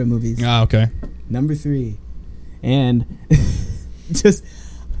Ace Ventura movies. Ah, okay. Number 3, and just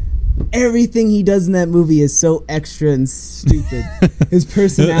everything he does in that movie is so extra and stupid. His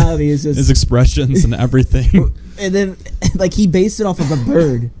personality is just his expressions and everything. And then, like, he based it off of a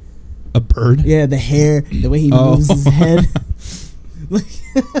bird. A bird? Yeah, the hair, the way he moves his head. Like,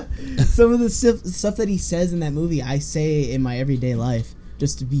 some of the stuff that he says in that movie, I say in my everyday life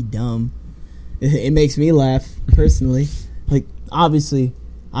just to be dumb. It makes me laugh personally. Like, obviously,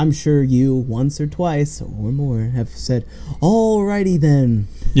 I'm sure you once or twice or more have said, "Alrighty then."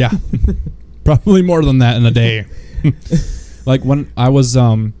 Yeah, probably more than that in a day. Like when I was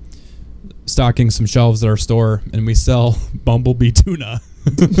stocking some shelves at our store, and we sell bumblebee tuna.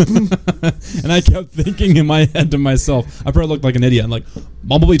 And I kept thinking in my head to myself, I probably looked like an idiot. I'm like,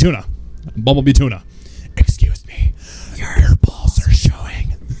 bumblebee tuna. Excuse me, your balls are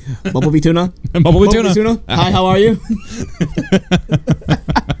showing. Bumblebee tuna. Bumblebee tuna. Hi, how are you?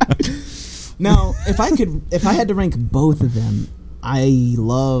 Now, if I had to rank both of them, I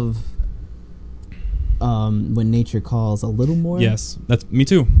love When Nature Calls a little more. Yes, that's me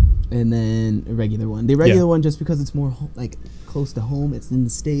too. And then a regular one. The regular one, just because it's more like close to home. It's in the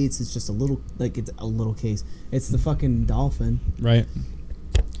States. It's just a little case. It's the fucking dolphin, right?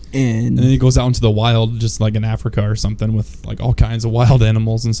 And then he goes out into the wild, just like in Africa or something, with like all kinds of wild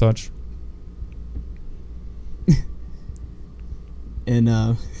animals and such.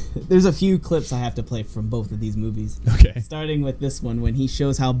 And there's a few clips I have to play from both of these movies. Okay. Starting with this one, when he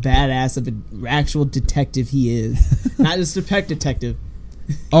shows how badass of an actual detective he is. Not just a pet detective.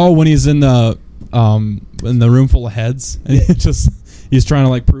 Oh, when he's in the room full of heads, and he's trying to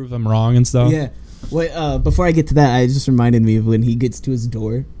like prove them wrong and stuff. Yeah. Wait, before I get to that, it just reminded me of when he gets to his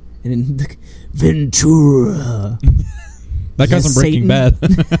door and then Ventura. That guy's on Breaking Bad.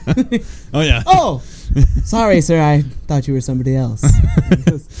 Oh yeah. Oh, sorry, sir. I thought you were somebody else.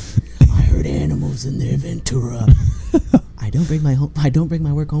 Goes, I heard animals in there, Ventura. I don't bring my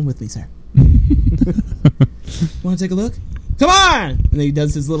work home with me, sir. Want to take a look? Come on! And then he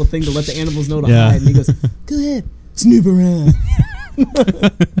does his little thing to let the animals know to hide. And he goes, go ahead, snoop around.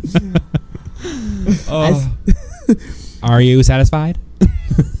 Are you satisfied?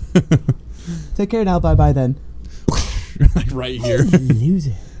 Take care now. Bye then. Like right here.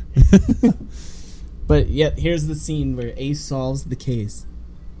 Loser. But yet, here's the scene where Ace solves the case.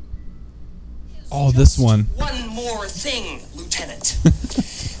 Oh, this one. One more thing, Lieutenant.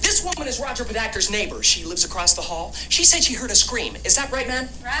 This woman is Roger Bedactor's neighbor. She lives across the hall. She said she heard a scream. Is that right, man?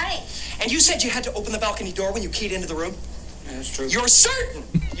 Right. And you said you had to open the balcony door when you keyed into the room? Yeah, that's true. You're certain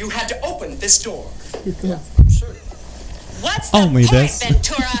you had to open this door? Yeah, I'm certain. What's the Only point, this.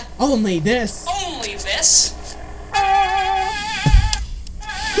 Ventura? Only this. Only this?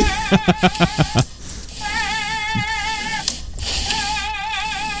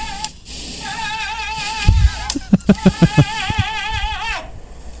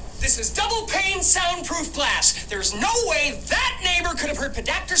 This is double pane soundproof glass. There's no way that neighbor could have heard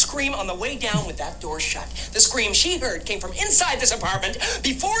Pedactor scream on the way down with that door shut. The scream she heard came from inside this apartment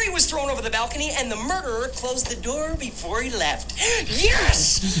before he was thrown over the balcony, and the murderer closed the door before he left.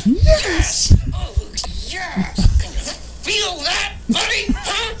 Yes! Yes! Oh, yes! Can you feel that, buddy?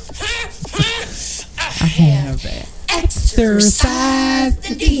 Huh? Huh? Huh? I have exorcised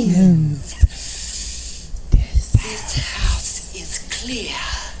the demons. This house is clear.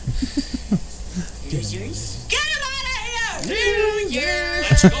 New Year's? Get him out of here! New Year's!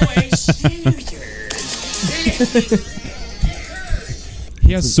 Let's go, Ace. New Year's.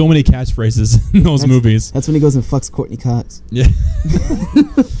 He has so many catchphrases in those movies. That's when he goes and fucks Courtney Cox. Yeah.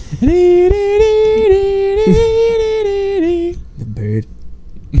 The bird.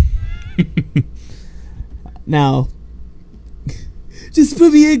 Now, just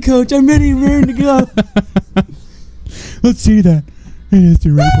put me in, coach. I'm ready to go. Let's see that. It is the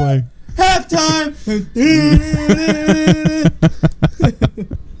replay. Halftime.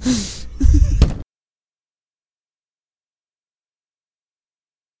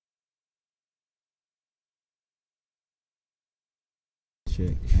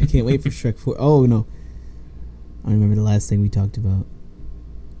 Shrek. I can't wait for Shrek 4. Oh, no. I remember the last thing we talked about.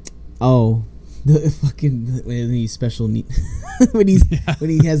 Oh, the fucking when he's special need when he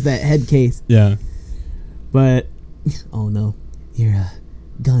has that head case. Yeah. But oh no, your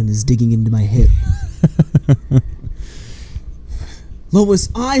gun is digging into my hip. Lois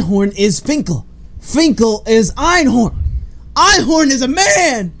Einhorn is Finkel. Finkel is Einhorn. Einhorn is a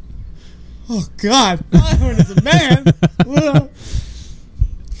man. Oh God, Einhorn is a man.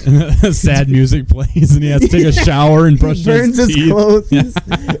 And sad music plays, and he has to take a shower and brush He burns his teeth. clothes. Yeah.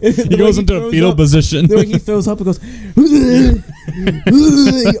 He goes into a fetal position. The way he throws up and goes,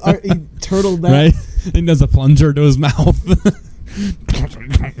 he turtled back. Right? And he does a plunger to his mouth.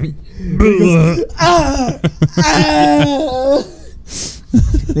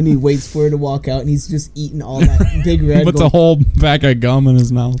 Then he waits for her to walk out, and he's just eating all that big red. Puts a whole bag of gum in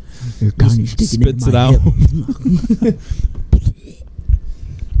his mouth. Spits it out.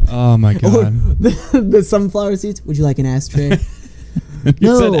 Oh my god. The sunflower seeds. Would you like an ashtray?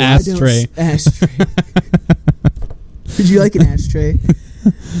 You said ashtray. Ashtray. Would you like an ashtray?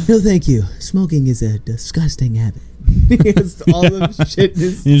 No, thank you. Smoking is a disgusting habit. He has all the shit in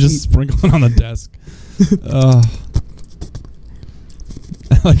his You just sprinkle it on the desk.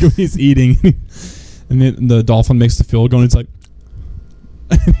 Like when he's eating, and then the dolphin makes the field goal, and it's like,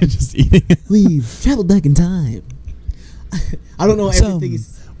 he's just eating it. We've traveled back in time. I don't know everything.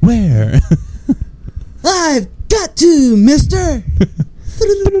 Where? I've got to, mister.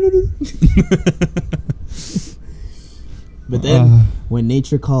 But then, when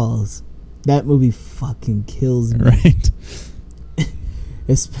nature calls, that movie fucking kills me. Right.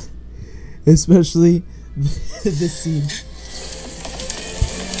 Especially this scene.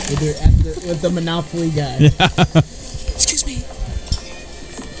 With the Monopoly guy. Yeah. Excuse me.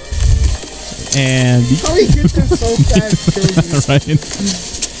 And how he gets there so fast kills me. Right.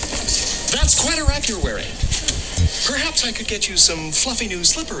 That's quite a wrap you're wearing. Perhaps I could get you some fluffy new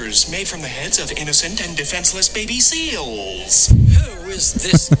slippers made from the heads of innocent and defenseless baby seals. Who is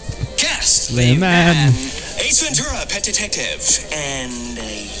this ghastly man? Ace Ventura, pet detective. And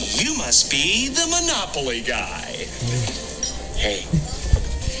you must be the Monopoly guy. Hey.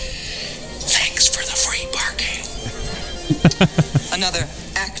 Thanks for the free parking. Another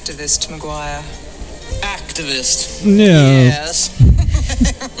activist, McGuire. Activist. No. Yes.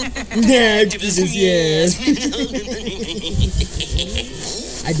 Activist, yes.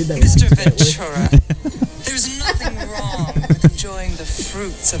 I did that. Mr. Ventura, there's nothing wrong with enjoying the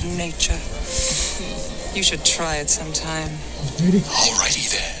fruits of nature. You should try it sometime. Alrighty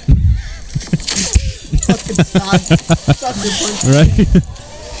then. Fucking stop the punch. Right.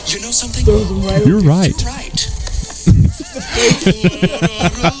 You know something? You're right. You're right.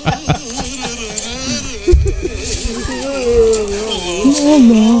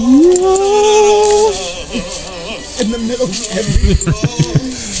 In the middle of every.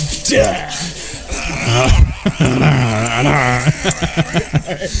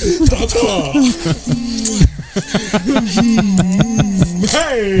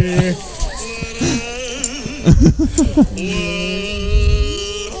 Hey.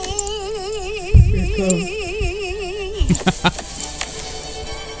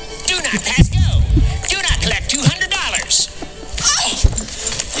 Do not pass go. Do not collect $200.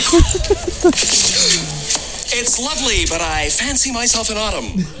 It's lovely, but I fancy myself in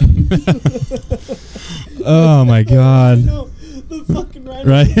autumn. Oh my god. No, the fucking rhino.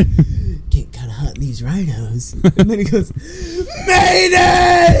 Right. Get kind of hot in these rhinos. And then he goes,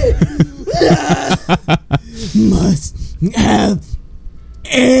 Mayday! Must have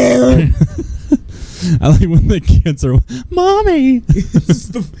air. I like when the kids are, Mommy!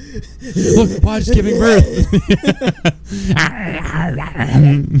 Look, watch giving birth.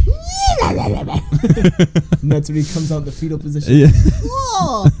 And that's when he comes out in the fetal position. Yeah.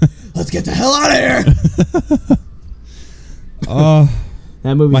 Whoa, let's get the hell out of here. Oh,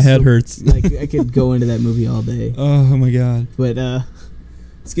 That movie. my head hurts. Like I could go into that movie all day. Oh my god. But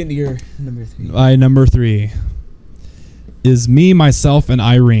let's get into your number 3. My number 3 is Me, Myself, and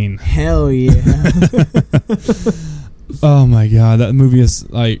Irene. Hell yeah. Oh my god, that movie is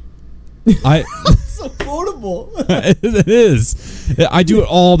like, so quotable. it is. I do it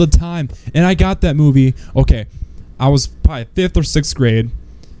all the time, and I got that movie. Okay, I was probably 5th or 6th grade.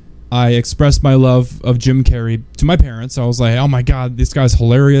 I expressed my love of Jim Carrey to my parents. I was like, oh my god, this guy's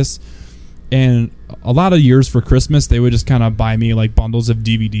hilarious. And a lot of years for Christmas, they would just kind of buy me like bundles of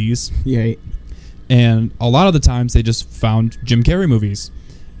DVDs. Yeah. And a lot of the times they just found Jim Carrey movies.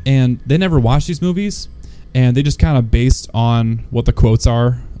 And they never watched these movies. And they just kind of based on what the quotes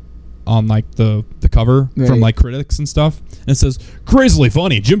are on like the cover from like critics and stuff. And it says, crazily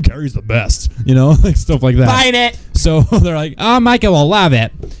funny, Jim Carrey's the best. You know, like stuff like that. Find it. So they're like, Micah will love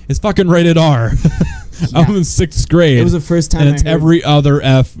it. It's fucking rated R. I'm in 6th grade. It was the first time and it's every other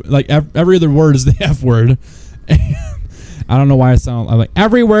F, like every other word is the F word. And I don't know why I'm like,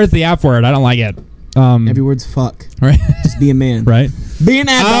 every word's the F word. I don't like it. Every word's fuck. Right. Just be a man. Right. Be an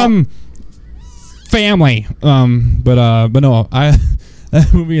adult. Family. But no,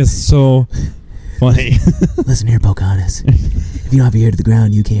 that movie is so funny. Listen here, Pocahontas. If you don't have your ear to the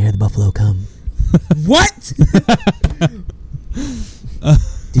ground, you can't hear the buffalo come. What?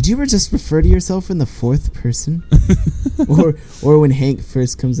 Did you ever just refer to yourself in the fourth person? or when Hank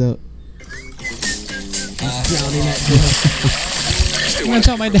first comes out? Drowning that girl. I'm gonna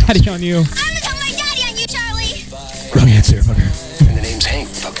tell my daddy on you. I'm gonna tell my daddy on you, Charlie. Wrong answer, fucker. And the name's Hank,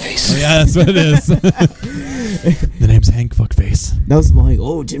 fuckface. Oh, yeah, that's what it is. The name's Hank Fuckface. That was like,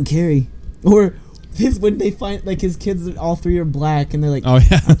 oh, Jim Carrey. Or when they find like his kids, all three are black, and they're like, oh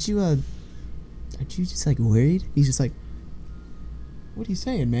yeah, aren't you just like worried? He's just like, what are you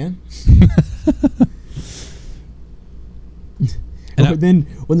saying, man? Or then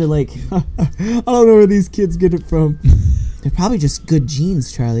when they're like, I don't know where these kids get it from. They're probably just good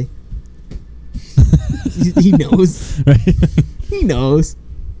genes, Charlie. He knows. Right. He knows.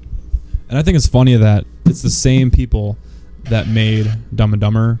 And I think it's funny that it's the same people that made Dumb and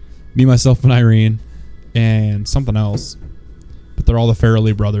Dumber, Me, Myself, and Irene, and something else. But they're all the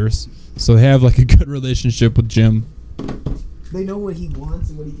Farrelly brothers. So they have like a good relationship with Jim. They know what he wants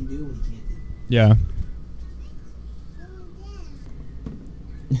and what he can do and what he can't do. Yeah.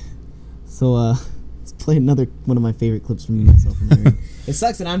 So, let's play another one of my favorite clips from Me, Myself, and Irene. It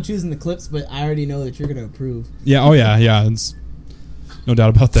sucks that I'm choosing the clips, but I already know that you're going to approve. Yeah, oh yeah, yeah. It's no doubt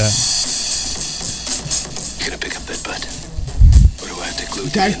about that. Gonna pick up that butt. Or do I have to glue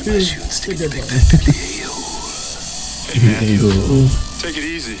it to Guy the end of my food. shoe and stick It's it a to good the big Hey man, take it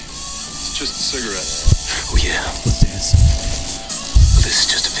easy. It's just a cigarette. Oh yeah. Let's dance. Well, this is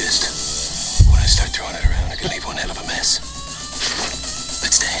just a fist. When I start throwing it around, I can leave one hell of a mess.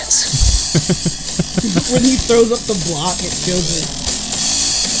 Let's dance. When he throws up the block, it kills me.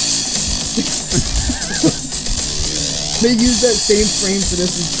 They use that same frame for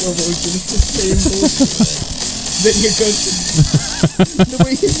this in slow motion. It's the same bullshit. Then here goes the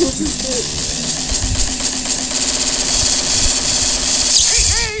way he moves his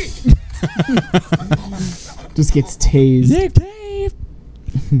head. Just gets tased. Nick Dave.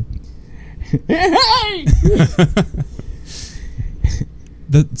 Hey!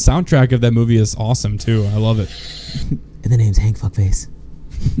 The soundtrack of that movie is awesome too. I love it. And the name's Hank Fuckface.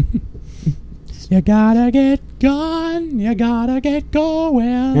 You gotta get gone. You gotta get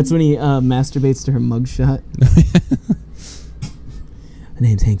going. That's when he masturbates to her mugshot. The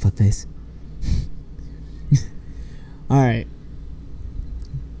name's Hank Fuckface. Alright.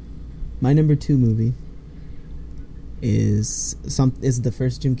 My number 2 movie is the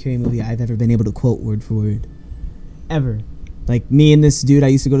first Jim Carrey movie I've ever been able to quote word for word. Ever. Like, me and this dude I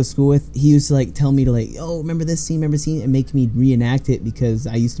used to go to school with, he used to, like, tell me to, like, oh, remember this scene, and make me reenact it because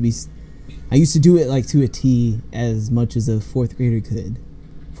I used to do it, like, to a T as much as a 4th grader could.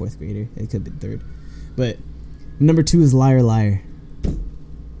 4th grader. It could have been 3rd. But number 2 is Liar Liar.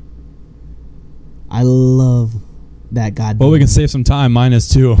 I love that goddamn. Well, we can save some time. Mine is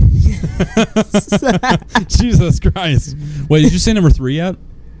too. Jesus Christ. Wait, did you say number 3 yet?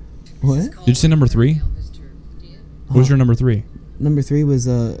 What? Did you say number 3? What was your number 3? Number 3 was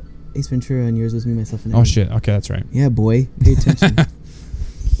Ace Ventura, and yours was Me, Myself, and Irene. Oh shit. Okay, that's right. Yeah, boy. Pay attention.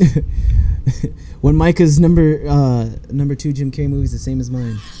 When Micah's number 2 Jim Carrey movie is the same as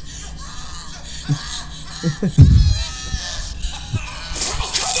mine.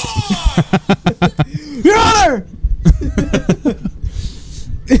 Your Honor!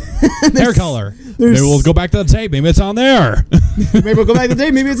 Hair color. Maybe we'll go back to the tape. Maybe it's on there. Maybe we'll go back to the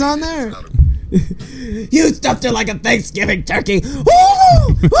tape. Maybe it's on there. You stuffed it like a Thanksgiving turkey. The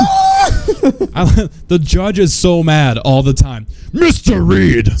judge is so mad all the time. Mr.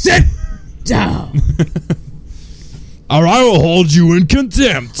 Reed, Sit down. or I will hold you in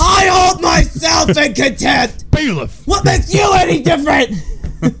contempt. I hold myself in contempt. Bailiff. What makes you any different?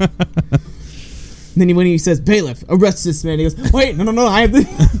 And then when he says, bailiff, arrest this man, he goes, wait, no, I'm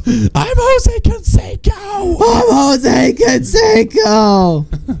Jose Canseco. I'm Jose Canseco.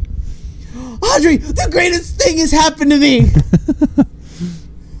 Audrey, the greatest thing has happened to me.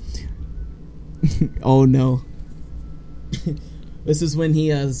 Oh no. This is when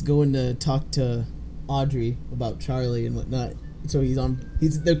he is going to talk to Audrey about Charlie and whatnot. So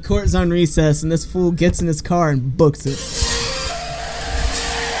the court's on recess, and this fool gets in his car and books it.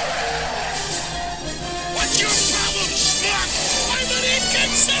 What's your problem, schmuck? I'm an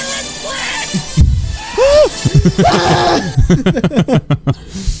inconsiderate brat.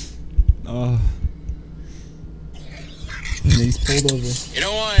 And then he's pulled over. You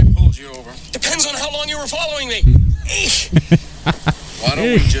know why I pulled you over? Depends on how long you were following me. Why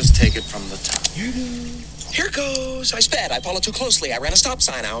don't we just take it from the top? Here goes. I sped. I followed too closely. I ran a stop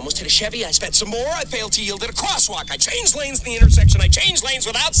sign. I almost hit a Chevy. I sped some more. I failed to yield at a crosswalk. I changed lanes in the intersection. I changed lanes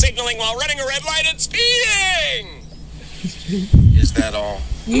without signaling while running a red light and speeding. Is that all?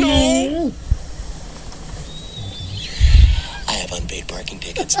 No. I have unpaid parking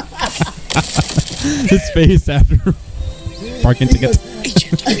tickets. His face after parking tickets.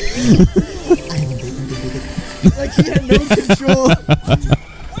 Like he had no control.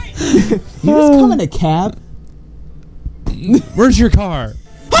 You just come in a cab. Where's your car?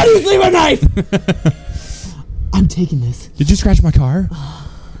 How do you sleep at night? I'm taking this. Did you scratch my car?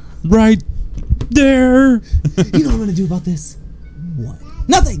 Right there. You know what I'm gonna do about this? What?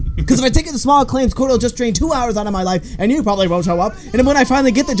 Nothing! Because if I take it to small claims court, it'll just drain 2 hours out of my life, and you probably won't show up. And then when I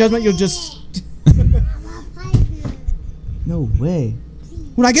finally get the judgment, you'll just... No way.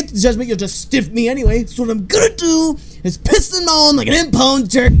 When I get the judgment, you'll just stiff me anyway. So what I'm gonna do is piss and moan like an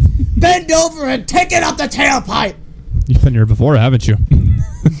impound jerk, bend over and take it up the tailpipe. You've been here before, haven't you?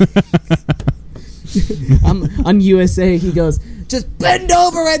 On USA, he goes, just bend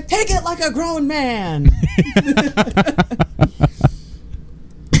over and take it like a grown man.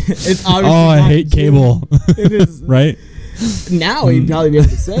 It's obviously I hate true. cable. It is. Right? Now he'd probably be able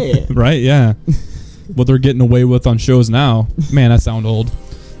to say it. Right, yeah. What they're getting away with on shows now. Man, I sound old.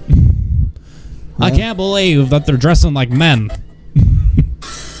 I can't believe that they're dressing like men. That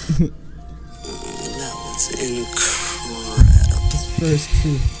was incredible. His first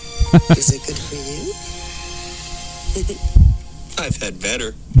truth. Is it good for you? I've had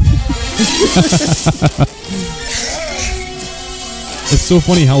better. It's so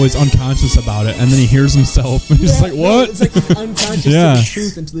funny how he's unconscious about it, and then he hears himself, and he's like, "What?" It's like he's unconscious Yeah. to the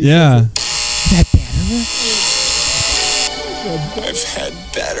truth until he Yeah. I've had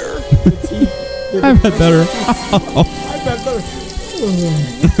better. I've had better. I've had better.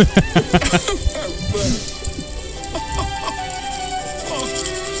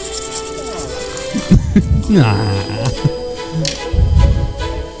 Nah.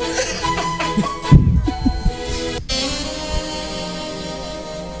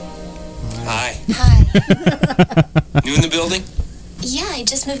 Hi. Hi. New in the building? Yeah, I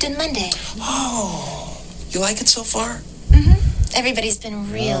just moved in Monday. Oh, you like it so far? Everybody's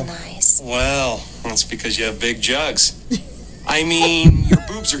been real nice. Well, that's because you have big jugs. I mean, your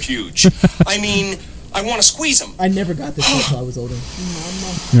boobs are huge. I mean, I want to squeeze them. I never got this until I was older.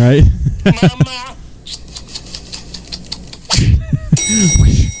 Right? Mama.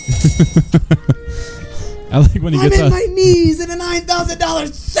 I like when he I'm gets in out. my knees in a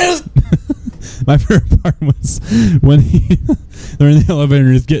 $9,000 suit. My favorite part was when they're in the elevator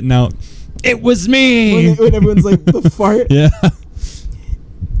and he's getting out. It was me. When everyone's like, the fart. Yeah.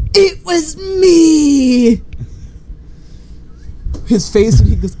 It was me. His face when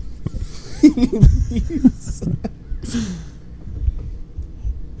he goes.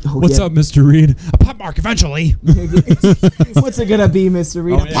 Oh, What's yeah. up, Mr. Reed? A pop mark eventually. What's it gonna be, Mr.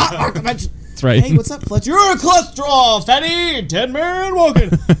 Reed? Oh, yeah. Pop mark eventually. That's right. Hey, what's up, Fletcher? You're a cholesterol fatty 10-man walking.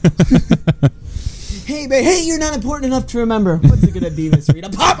 Hey, babe. Hey, you're not important enough to remember. What's it gonna be, Mr. Reed? A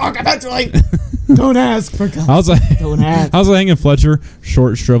pop mark eventually. Don't ask for God. How's that? Don't ask. How's it hanging, Fletcher?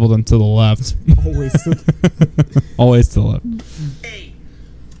 Short, shriveled, and to the left. Always. Always to the left.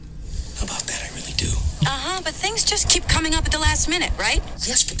 How about that? I really do. But things just keep coming up at the last minute, right?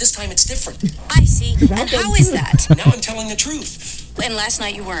 Yes, but this time it's different. I see. And how is that? Now I'm telling the truth. And last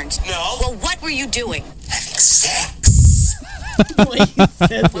night you weren't. No. Well, what were you doing? Having sex. Well, I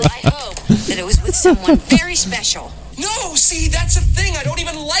hope that it was with someone very special. No, see, that's the thing. I don't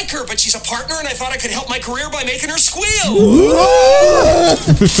even like her, but she's a partner, and I thought I could help my career by making her squeal.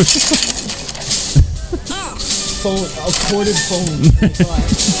 Phone, a corded phone.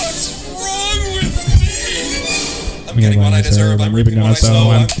 What's wrong with me? I'm getting what I deserve. I'm reaping what I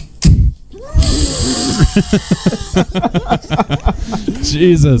sow.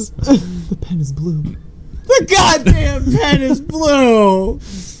 Jesus. The pen is blue. The goddamn pen is blue.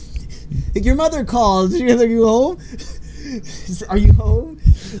 Your mother called. Are you home? Are you home?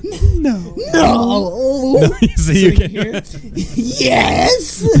 No. No. See, you can hear.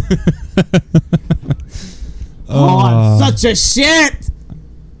 Yes. Oh, I'm such a shit.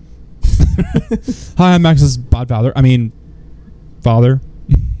 Hi, I'm Max's bad father. I mean, father.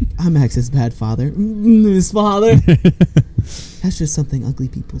 I'm Max's bad father. His father. That's just something ugly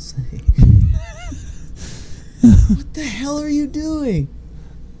people say. What the hell are you doing?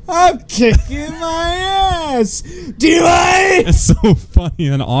 I'm kicking my ass. Do I? It's so funny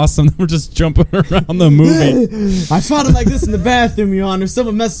and awesome. We're just jumping around the movie. I found him like this in the bathroom, Your Honor.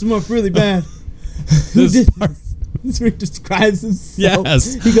 Someone messed him up really bad. Who did this? This man describes himself.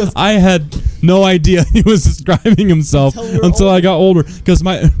 Yes. He goes, I had no idea he was describing himself until I got older because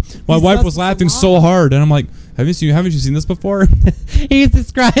my wife was laughing so hard, and I'm like, haven't you seen this before? He's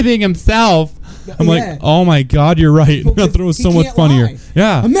describing himself. I'm like, oh my God, you're right. I thought it was so much funnier. lie.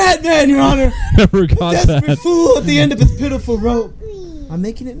 Yeah. A madman, Your Honor. Never got A desperate that. fool at the end of his pitiful rope. I'm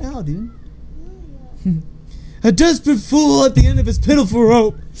making it now, dude. A desperate fool at the end of his pitiful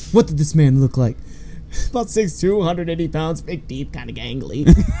rope. What did this man look like? About 6'2", 180 pounds, big, deep, kind of gangly.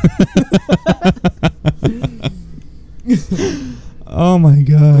 Oh my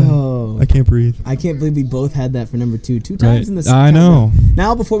God. Oh. I can't breathe. I can't believe we both had that for number 2 times in this. I know.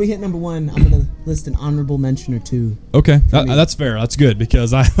 Now, before we hit number 1, I'm going to list an honorable mention or 2. Okay. That's fair. That's good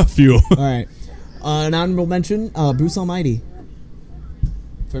because I have a few. All right. An honorable mention, Bruce Almighty.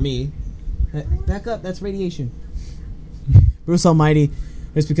 For me. Back up. That's radiation. Bruce Almighty.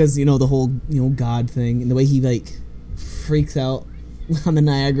 Just because, the whole, God thing and the way he, freaks out on the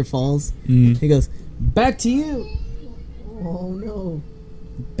Niagara Falls. Mm. He goes, back to you. Oh, no.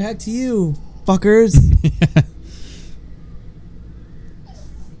 Back to you, fuckers. Yeah.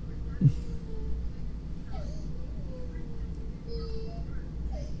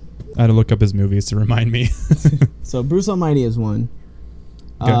 I had to look up his movies to remind me. So, Bruce Almighty is one.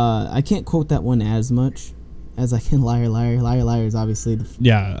 Okay. I can't quote that one as much as I can Liar, Liar. Liar, Liar is obviously the...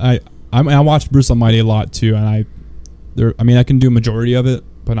 Yeah, I watched Bruce Almighty a lot too, and I can do a majority of it,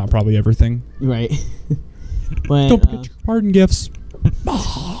 but not probably everything. Right. But, don't forget your pardon gifts.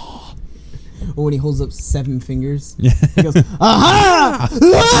 Or when he holds up 7 fingers. Yeah. He goes, aha!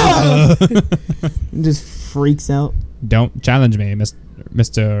 Ah! And just freaks out. Don't challenge me,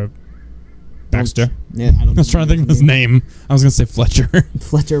 Mr. Baxter. Yeah, I was trying to think of his name. I was going to say Fletcher.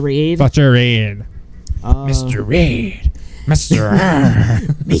 Fletcher Reed. Fletcher Reed. Mr. Reed. Mr.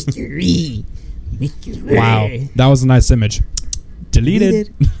 Mr. Reed. Mr. Reed. Wow, that was a nice image.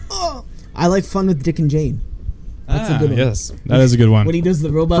 Deleted. Oh, I like Fun with Dick and Jane. That's a good one. Yes, that is a good one. When he does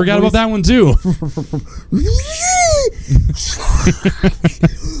the robot Forgot voice. about that one too.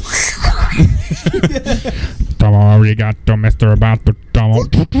 Arigato, Mr.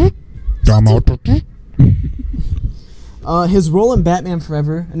 His role in Batman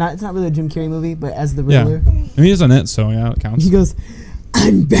Forever, it's not really a Jim Carrey movie, but as the Yeah, Riddler, I mean he's on it, so yeah, it counts. he goes,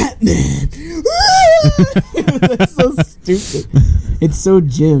 I'm Batman. That's so stupid. It's so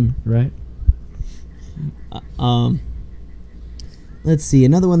Jim. Right. Let's see,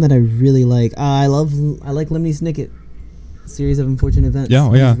 another one that I really like. I like Lemony Snicket. Series of Unfortunate Events. Yeah,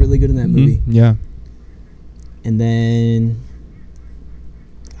 oh, yeah. He's really good in that movie. Yeah. And then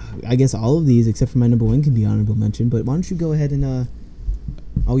I guess all of these except for my number 1 can be honorable mention. But why don't you go ahead and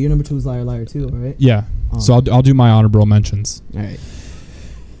your number 2 is Liar Liar too, all right? Yeah. So I'll do my honorable mentions. All right.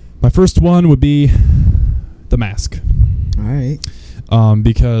 My first one would be The Mask. All right.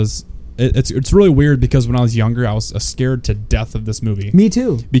 Because it's really weird because when I was younger, I was scared to death of this movie. Me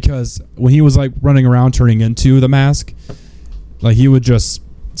too. Because when he was running around turning into the Mask, he would just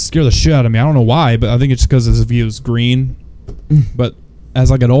scare the shit out of me. I don't know why, but I think it's because his view was green. But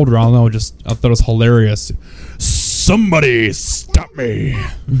as I got older, I don't know, I thought it was hilarious. Somebody stop me.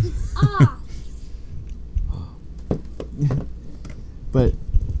 But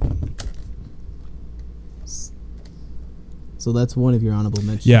so that's one of your honorable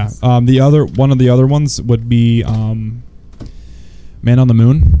mentions. Yeah. One of the other ones would be Man on the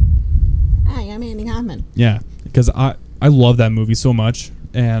Moon. Hi, I'm Andy Kaufman. Yeah, because I love that movie so much,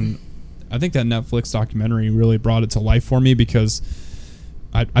 and I think that Netflix documentary really brought it to life for me because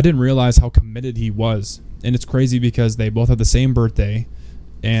I didn't realize how committed he was. And it's crazy because they both have the same birthday,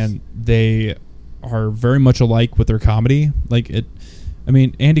 and they are very much alike with their comedy.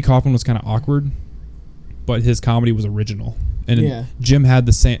 Andy Kaufman was kind of awkward, but his comedy was original. And Jim had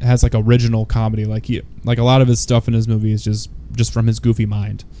has original comedy. A lot of his stuff in his movie is just from his goofy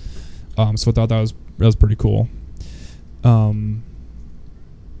mind. So I thought that was pretty cool. I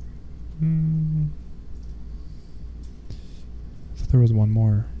thought there was one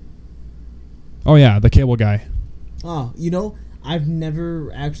more. Oh yeah, The Cable Guy. Oh, I've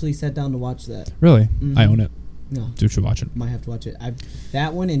never actually sat down to watch that. Really? Mm-hmm. I own it. No. Dude should watch it. Might have to watch it.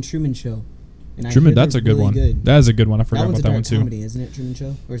 That one and Truman Show. And Truman, that's a good really one. Good. That is a good one. I forgot about that one too. That one's a dark comedy, isn't it? Truman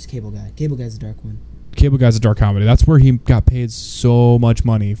Show, or is Cable Guy? Cable Guy's a dark one. Cable Guy's a dark comedy. That's where he got paid so much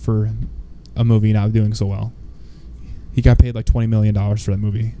money for a movie not doing so well. He got paid $20 million for that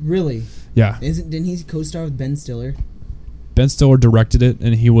movie. Really? Yeah. Didn't he co-star with Ben Stiller? Ben Stiller directed it,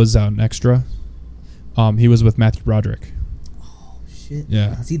 and he was an extra. He was with Matthew Broderick. Oh shit!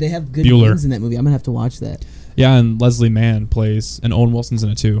 Yeah. See, they have good Bueller. names in that movie. I'm gonna have to watch that. Yeah, and Leslie Mann plays, and Owen Wilson's in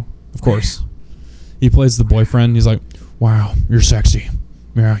it too, of course. He plays the boyfriend. He's like, "Wow, you're sexy.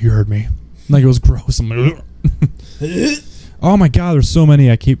 Yeah, you heard me." Like, it was gross. I'm like, oh my god, there's so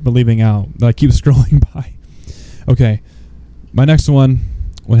many I keep leaving out that I keep scrolling by. Okay, my next one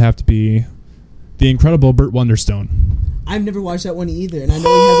would have to be The Incredible Burt Wonderstone. I've never watched that one either, and I know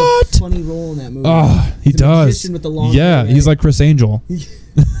he has a funny role in that movie. Oh, he does. With the long yeah, hair, right? he's like Chris Angel.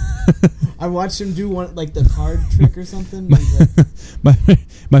 I watched him do one like the card trick or something.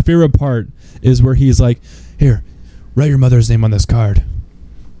 My favorite part is where he's like, "Here, write your mother's name on this card,"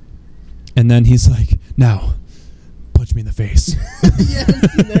 and then he's like, "Now, punch me in the face." Yeah,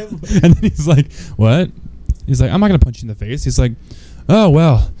 I've seen that movie. And then he's like, "What?" He's like, "I'm not gonna punch you in the face." He's like, "Oh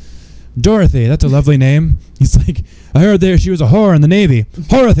well, Dorothy, that's a lovely name." He's like, "I heard there she was a whore in the Navy.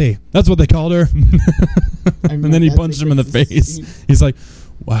 Dorothy, that's what they called her." And then he punched him in the face. He's like,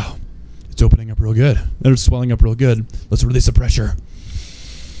 "Wow, it's opening up real good. They're swelling up real good. Let's release the pressure."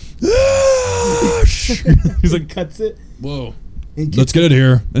 He's like, cuts it. "Whoa, let's get it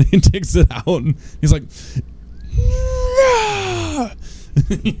here." And he takes it out. And he's like,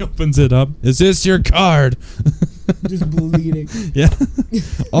 he opens it up. "Is this your card?" Just bleeding. Yeah.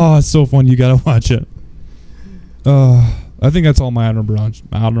 Oh, it's so fun. You gotta watch it. I think that's all my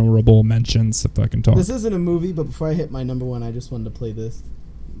honorable mentions, if I can talk. This isn't a movie, but before I hit my number one, I just wanted to play this.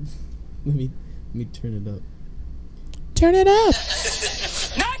 Let me turn it up. Turn it up.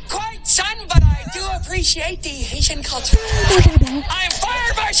 Not quite, son, but I do appreciate the Haitian culture. I'm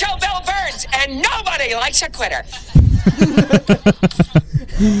Fire Marshal Bill Burns, and nobody likes a quitter.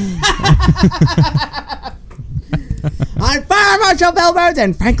 I'm Fire Marshal Bill Burns,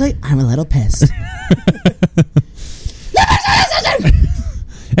 and frankly, I'm a little pissed.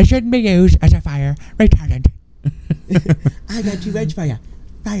 It shouldn't be used as a fire retardant. I got two words for you.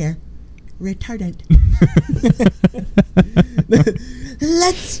 Fire retardant.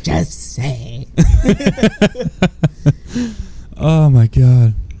 Let's just say. Oh my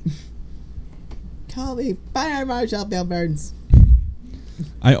god. Call me Fire Marshal Bill Burns.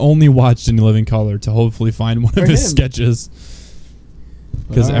 I only watched In Living Color to hopefully find one of his sketches.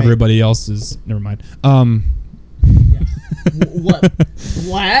 Because everybody else is... Never mind. What?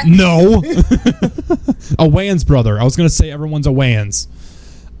 What? No. A Wayans brother. I was going to say everyone's a Wayans.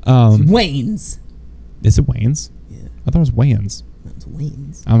 Wayans. Is it Wayans? Yeah. I thought it was Wayans. That's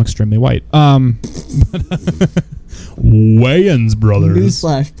Wayans. I'm extremely white. Wayans brothers.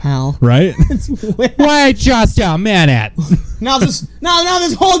 Newsflash, pal. Right? Wait just a minute. Now just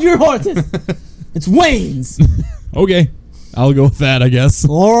hold your horses. It's Wayans. Okay. I'll go with that, I guess.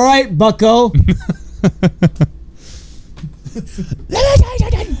 All right, bucko.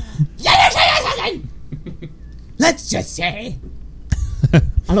 Let's just say.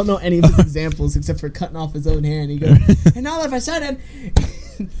 I don't know any of his examples except for cutting off his own hand. He goes, and all of a sudden,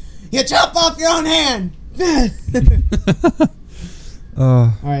 you chop off your own hand.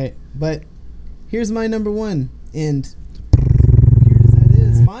 All right, but here's my number one, and here's that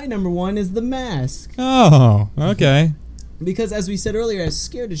is. My number one is The Mask. Oh, okay. Because as we said earlier, I was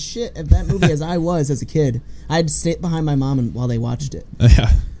scared as shit of that movie as I was as a kid. I'd sit behind my mom while they watched it.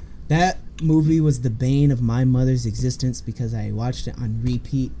 Yeah. That movie was the bane of my mother's existence because I watched it on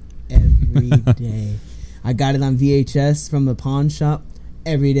repeat every day. I got it on VHS from the pawn shop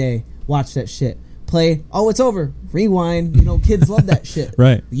every day. Watch that shit. Play. Oh, it's over. Rewind. You know, kids love that shit.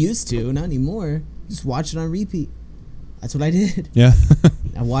 Right. Used to, not anymore. Just watch it on repeat. That's what I did. Yeah.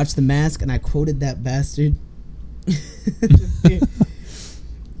 I watched The Mask and I quoted that bastard.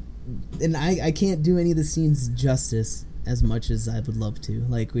 And I can't do any of the scenes justice as much as I would love to.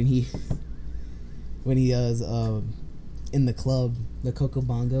 Like when he was in the club, the Coco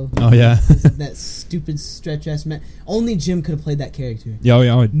Bongo. Oh yeah. That stupid stretch ass man. Only Jim could have played that character. Yeah, oh,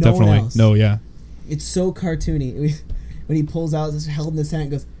 yeah, No definitely. one else. No, yeah. It's so cartoony. When he pulls out his held in his hand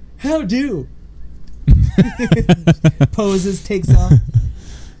and goes, "How do?" Poses, takes off.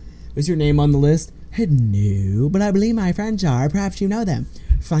 Was your name on the list? No, but I believe my friends are. Perhaps you know them.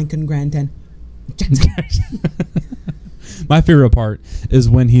 Franken Granton. My favorite part is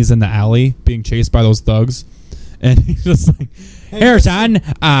when he's in the alley being chased by those thugs, and he's just like, "Here, son,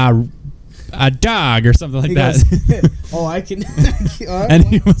 a dog," or something like He that. goes, "Oh, I can." And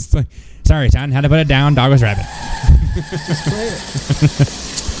he was like, "Sorry, son, had to put it down. Dog was rabid." Just play it.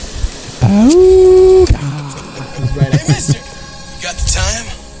 Oh, Hey, mister, you got the time?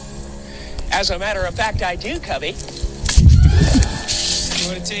 As a matter of fact, I do, Cubby. You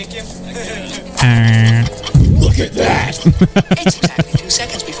want to take him? Look at that! It's exactly 2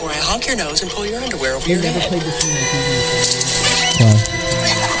 seconds before I honk your nose and pull your underwear over your Never head. played this scene on TV.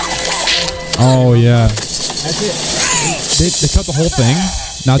 Oh yeah. That's it. They cut the whole thing,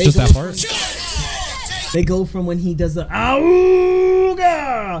 not They just go that part. They go from when he does the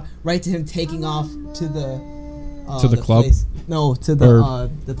 "Auga" right to him taking off to the club? place. No, to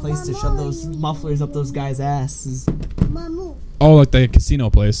the place to shove those mufflers up those guys' asses. Oh, like the casino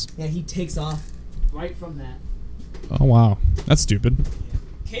place. Yeah, he takes off right from that. Oh, wow. That's stupid.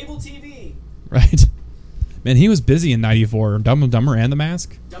 Cable TV. Right. Man, he was busy in 94. Dumb and Dumber and The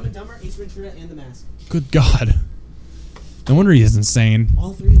Mask? Dumb and Dumber, Ace Ventura, and The Mask. Good God. No wonder he is insane.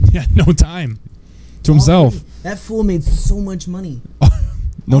 All three. Yeah, no time to himself. That fool made so much money.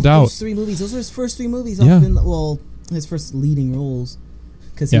 No doubt. Those 3 movies. Those were his first 3 movies. Yeah. His first leading roles.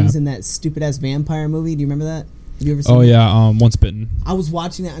 Because he was in that stupid-ass vampire movie. Do you remember that? Have you ever seen Oh, that? yeah. Once Bitten. I was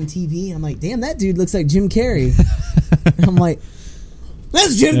watching that on TV, and I'm like, damn, that dude looks like Jim Carrey. And I'm like,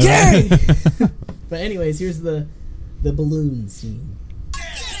 that's Jim Carrey! But anyways, here's the balloon scene.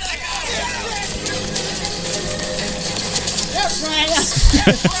 That's right up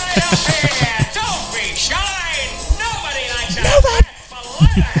here. Don't be shy. Nobody likes a fat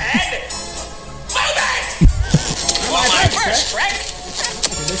balloon head. Move it! Well, my first trick.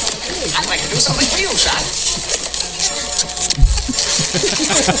 I'd like to do something for you, son.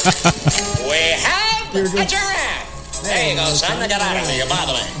 We have a giraffe. There you go, son. Now get out of here. You're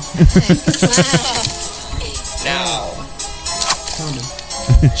bothering. Now.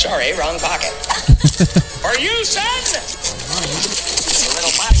 Sorry, wrong pocket. For you, son. A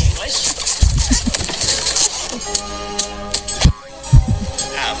little body English.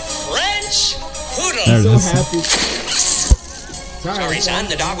 A French poodle. There it So is. happy. Sorry, son.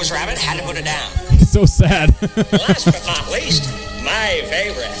 The dog was rabid. Had to put it down. So sad. Last but not least, my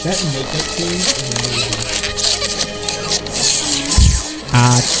favorite. That makeup scene is amazing.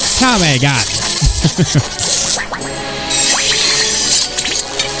 Tommy gun.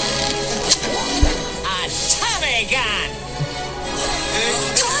 A Tommy gun.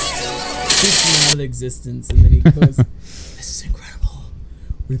 Takes him out of existence, and then he goes, this is incredible.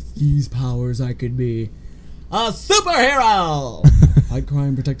 With these powers, I could be a superhero. Fight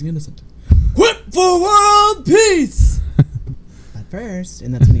crime, protecting innocent. Whip for world peace. But first,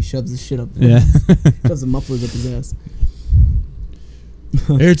 and that's when he shoves his shit up. Yeah. Shoves the mufflers up his ass.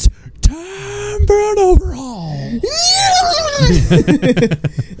 It's time for an overhaul.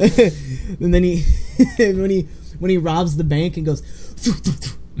 And then he, when he robs the bank and goes,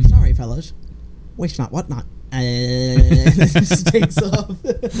 sorry, fellas, waste not, what not, and just takes off.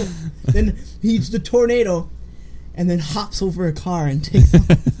 Then he hits the tornado, and then hops over a car and takes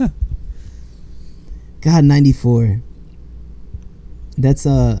off. God, 94. That's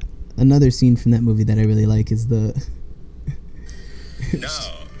another scene from that movie that I really like is the. No.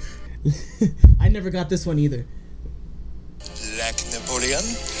 I never got this one either. Like Napoleon,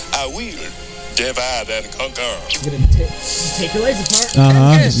 I will divide and conquer. I'm gonna take your legs apart.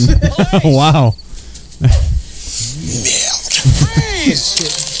 Wow.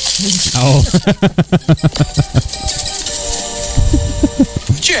 Oh.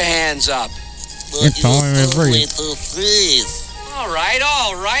 Put your hands up. You're calling me free. All right,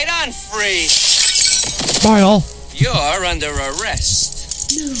 on free. Smile. You're under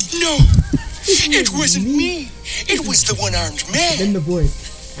arrest. No, it wasn't me. It was the one-armed man. Then the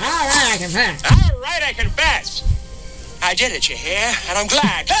voice. All right, I can pass. All right, I confess. I did it, you hear? And I'm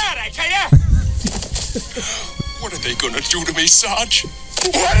glad. Glad, I tell you. What are they gonna do to me, Sarge?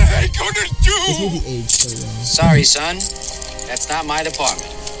 What are they gonna This do? movie aged so well. Sorry, son. That's not my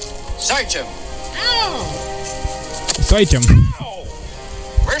department. Search him. Sight him. Ow!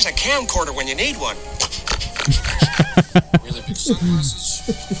 Where's a camcorder when you need one? Really big sunglasses.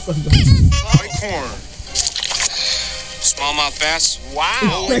 High corn. Smallmouth bass.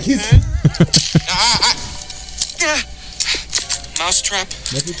 Wow. Mousetrap.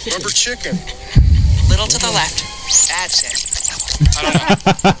 Rubber chicken. Little to the left. That's it. I don't know.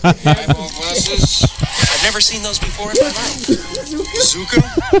 Eyeball glasses. I've never seen those before in my life. Bazooka?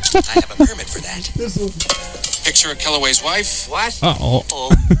 I have a permit for that. Picture of Kellaway's wife. What? Uh-oh.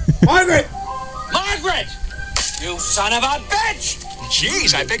 Margaret! Margaret! You son of a bitch!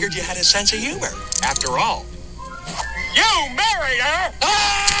 Jeez, I figured you had a sense of humor. After all. You married her!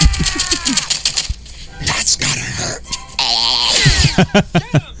 Ah! That's gotta hurt.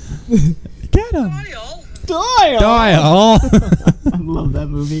 Get him. Dial! I love that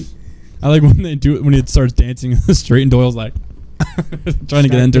movie. I like when they do it, when it starts dancing in the street and Doyle's like trying to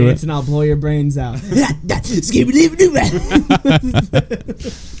get into it. And I'll blow your brains out. Who did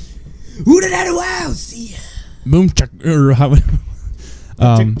that a wow? See? Boom chuck or how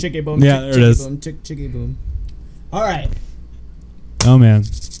Chicky boom. yeah, there it is. Chicky boom. All right. Oh man.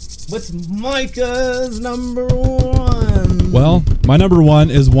 What's Micah's number one? Well, my number one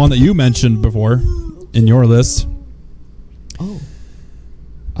is one that you mentioned before. in your list. Oh.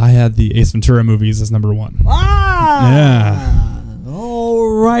 I had the Ace Ventura movies as number 1. Ah! Yeah.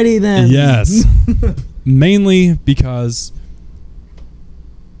 Alrighty then. Yes. Mainly because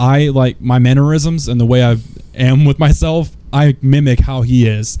I like my mannerisms and the way I am with myself. I mimic how he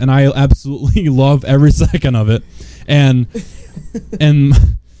is, and I absolutely love every second of it. And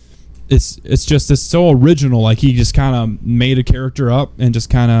it's so original. Like, he just kind of made a character up and just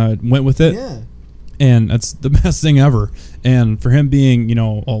kind of went with it. Yeah. And that's the best thing ever. And for him being, you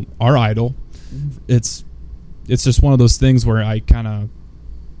know, our idol, it's just one of those things where I kind of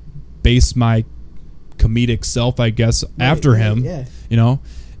base my comedic self, I guess, after him. Yeah. You know,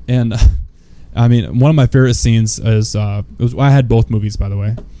 and I mean, one of my favorite scenes is I had both movies, by the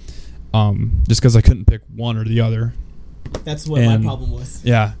way, just because I couldn't pick one or the other. That's what my problem was.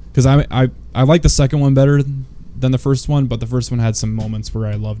 Yeah, because I like the second one better than the first one, but the first one had some moments where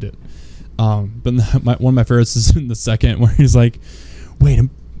I loved it. But one of my favorites is in the second, where he's like, "Wait,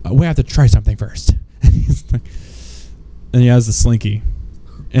 we have to try something first." And he's like, and he has the slinky.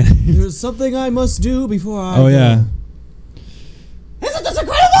 And there's something I must do before I. Oh yeah. Isn't this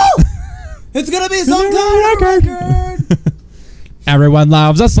incredible? It's gonna be some kind of record. Everyone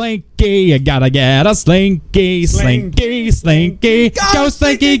loves a slinky. You gotta get a slinky, slinky, slinky. Go,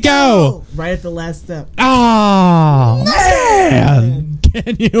 slinky, go! Right at the last step. Oh, man!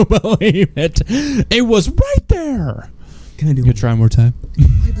 Can you believe it? It was right there. Can I do You try one more time?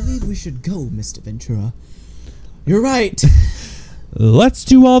 I believe we should go, Mr. Ventura. You're right. Let's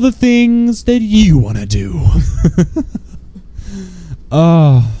do all the things that you want to do.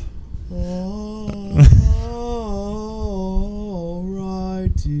 Oh.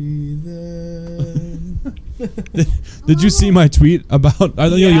 Alrighty then. Did you see my tweet about? I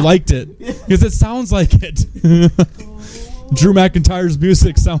know you liked it because it sounds like it. Drew McIntyre's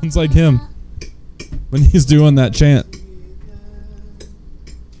music sounds like him when he's doing that chant.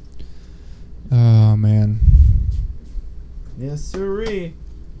 Oh man. Yes, sirree.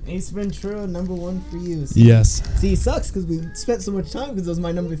 Ace Ventura, number 1 for you. Yes. See, it sucks because we spent so much time because it was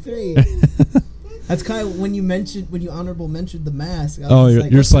my number 3. That's kind of when you honorable mentioned the mask. Oh, you're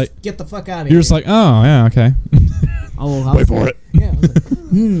just like, get the fuck out of here. You're just like, oh yeah, okay. Wait for it. Yeah, I was like,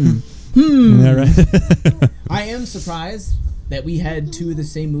 Yeah, right. I am surprised that we had 2 of the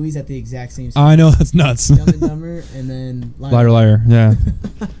same movies at the exact same. I know, that's nuts. Dumb and Dumber, and then Liar. Yeah.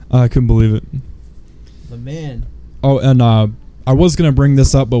 I couldn't believe it. But man. Oh, and I was gonna bring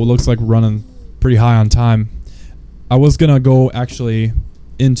this up, but it looks like we're running pretty high on time. I was gonna go actually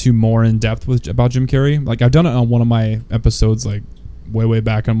into more in depth about Jim Carrey. Like, I've done it on one of my episodes, like way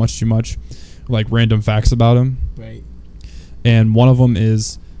back on Much Too Much, like random facts about him. Right. And one of them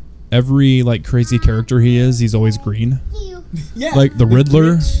is every like crazy character he is, he's always green. Yeah. Like the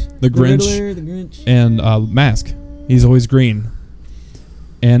Riddler, the Grinch, Riddler, the Grinch, and Mask. He's always green.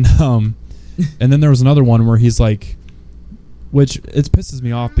 And and then there was another one where he's like, which it pisses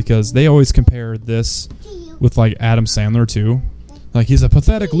me off because they always compare this with like Adam Sandler too. Like, he's a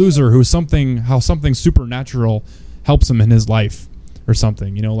pathetic loser who's something supernatural helps him in his life or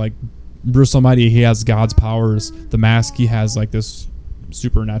something. You know, like Bruce Almighty, he has God's powers. The Mask, he has like this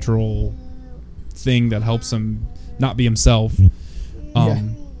supernatural thing that helps him not be himself.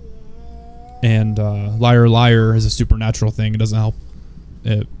 And Liar is a supernatural thing. It doesn't help.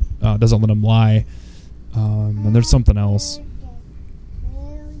 It doesn't let him lie. And there's something else.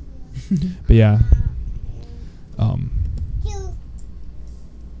 But yeah.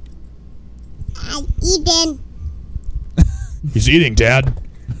 Eating. He's eating, Dad.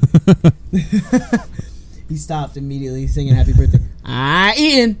 He stopped immediately singing Happy Birthday.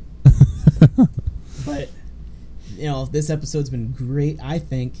 Eating. But you know, this episode's been great, I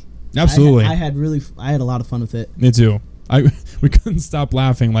think. Absolutely. I had a lot of fun with it. Me too. We couldn't stop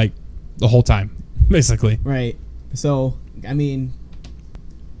laughing like the whole time, basically. Right. So, I mean,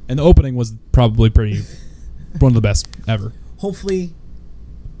 and the opening was probably one of the best ever. Hopefully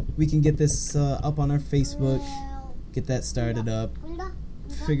we can get this up on our Facebook, get that started up,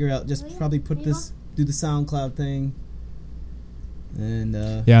 figure out, just probably do the SoundCloud thing. And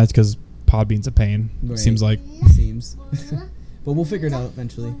yeah, it's because Podbean's a pain. Right. Seems like. But we'll figure it out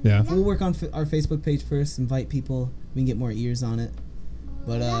eventually. Yeah. We'll work on our Facebook page first, invite people, we can get more ears on it.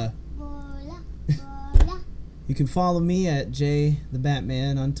 But you can follow me at Jay the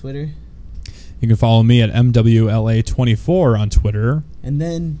Batman on Twitter. You can follow me at MWLA24 on Twitter. And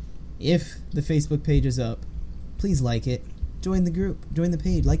then, if the Facebook page is up, please like it. Join the group. Join the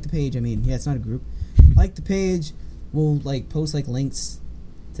page. Like the page. I mean, yeah, it's not a group. Like the page. We'll post links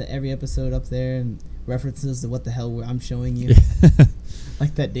to every episode up there and references to what the hell I'm showing you.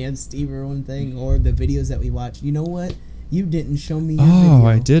 Like that Dan Stever one thing, or the videos that we watch. You know what? You didn't show me your Oh, video.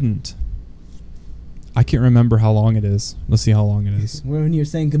 I didn't. I can't remember how long it is. Let's see how long it is. When you're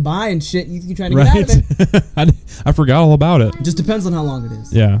saying goodbye and shit, you trying to get out of it. I forgot all about it. Just depends on how long it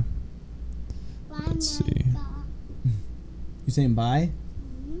is. Yeah. Let's see. You saying bye?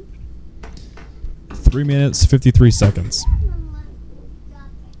 3 minutes, 53 seconds.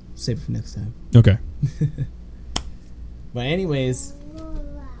 Save it for next time. Okay. But anyways,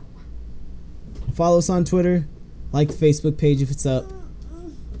 follow us on Twitter. Like the Facebook page if it's up.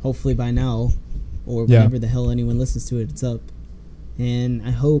 Hopefully by now. Or whenever the hell anyone listens to it, it's up. And I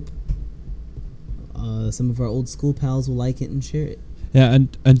hope some of our old school pals will like it and share it. Yeah,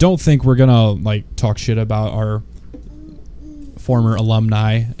 and don't think we're gonna like talk shit about our former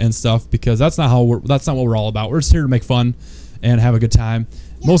alumni and stuff, because that's not what we're all about. We're just here to make fun and have a good time.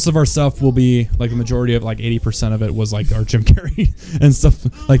 Most of our stuff will be like the majority of like 80% of it was like our Jim Carrey and stuff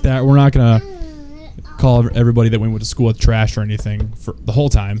like that. We're not gonna call everybody that we went to school with trash or anything for the whole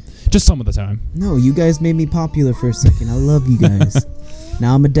time, just some of the time. No, you guys made me popular for a second. I love you guys.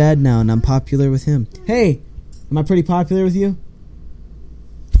 Now I'm a dad now and I'm popular with him. Hey, am I pretty popular with you?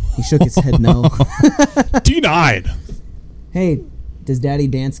 He shook his head no. Denied. Hey, does daddy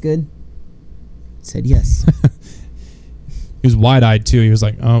dance good? Said yes. He was wide-eyed too. He was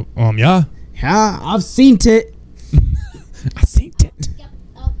like, yeah. Yeah, I've seen it. I seen it.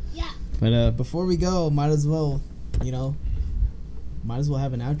 But before we go, might as well have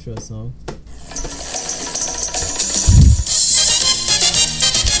an outro song.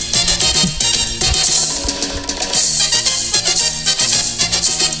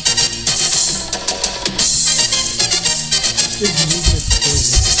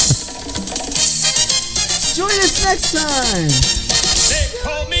 Join us next time. They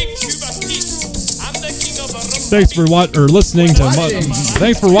call me Cuba Pete. I'm the king of the Thanks for listening to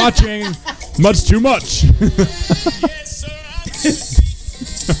thanks for watching Much Too Much.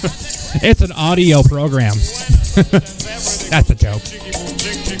 It's an audio program. That's a joke.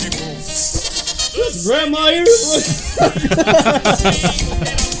 Grandma here.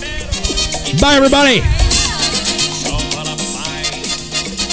 Bye, everybody.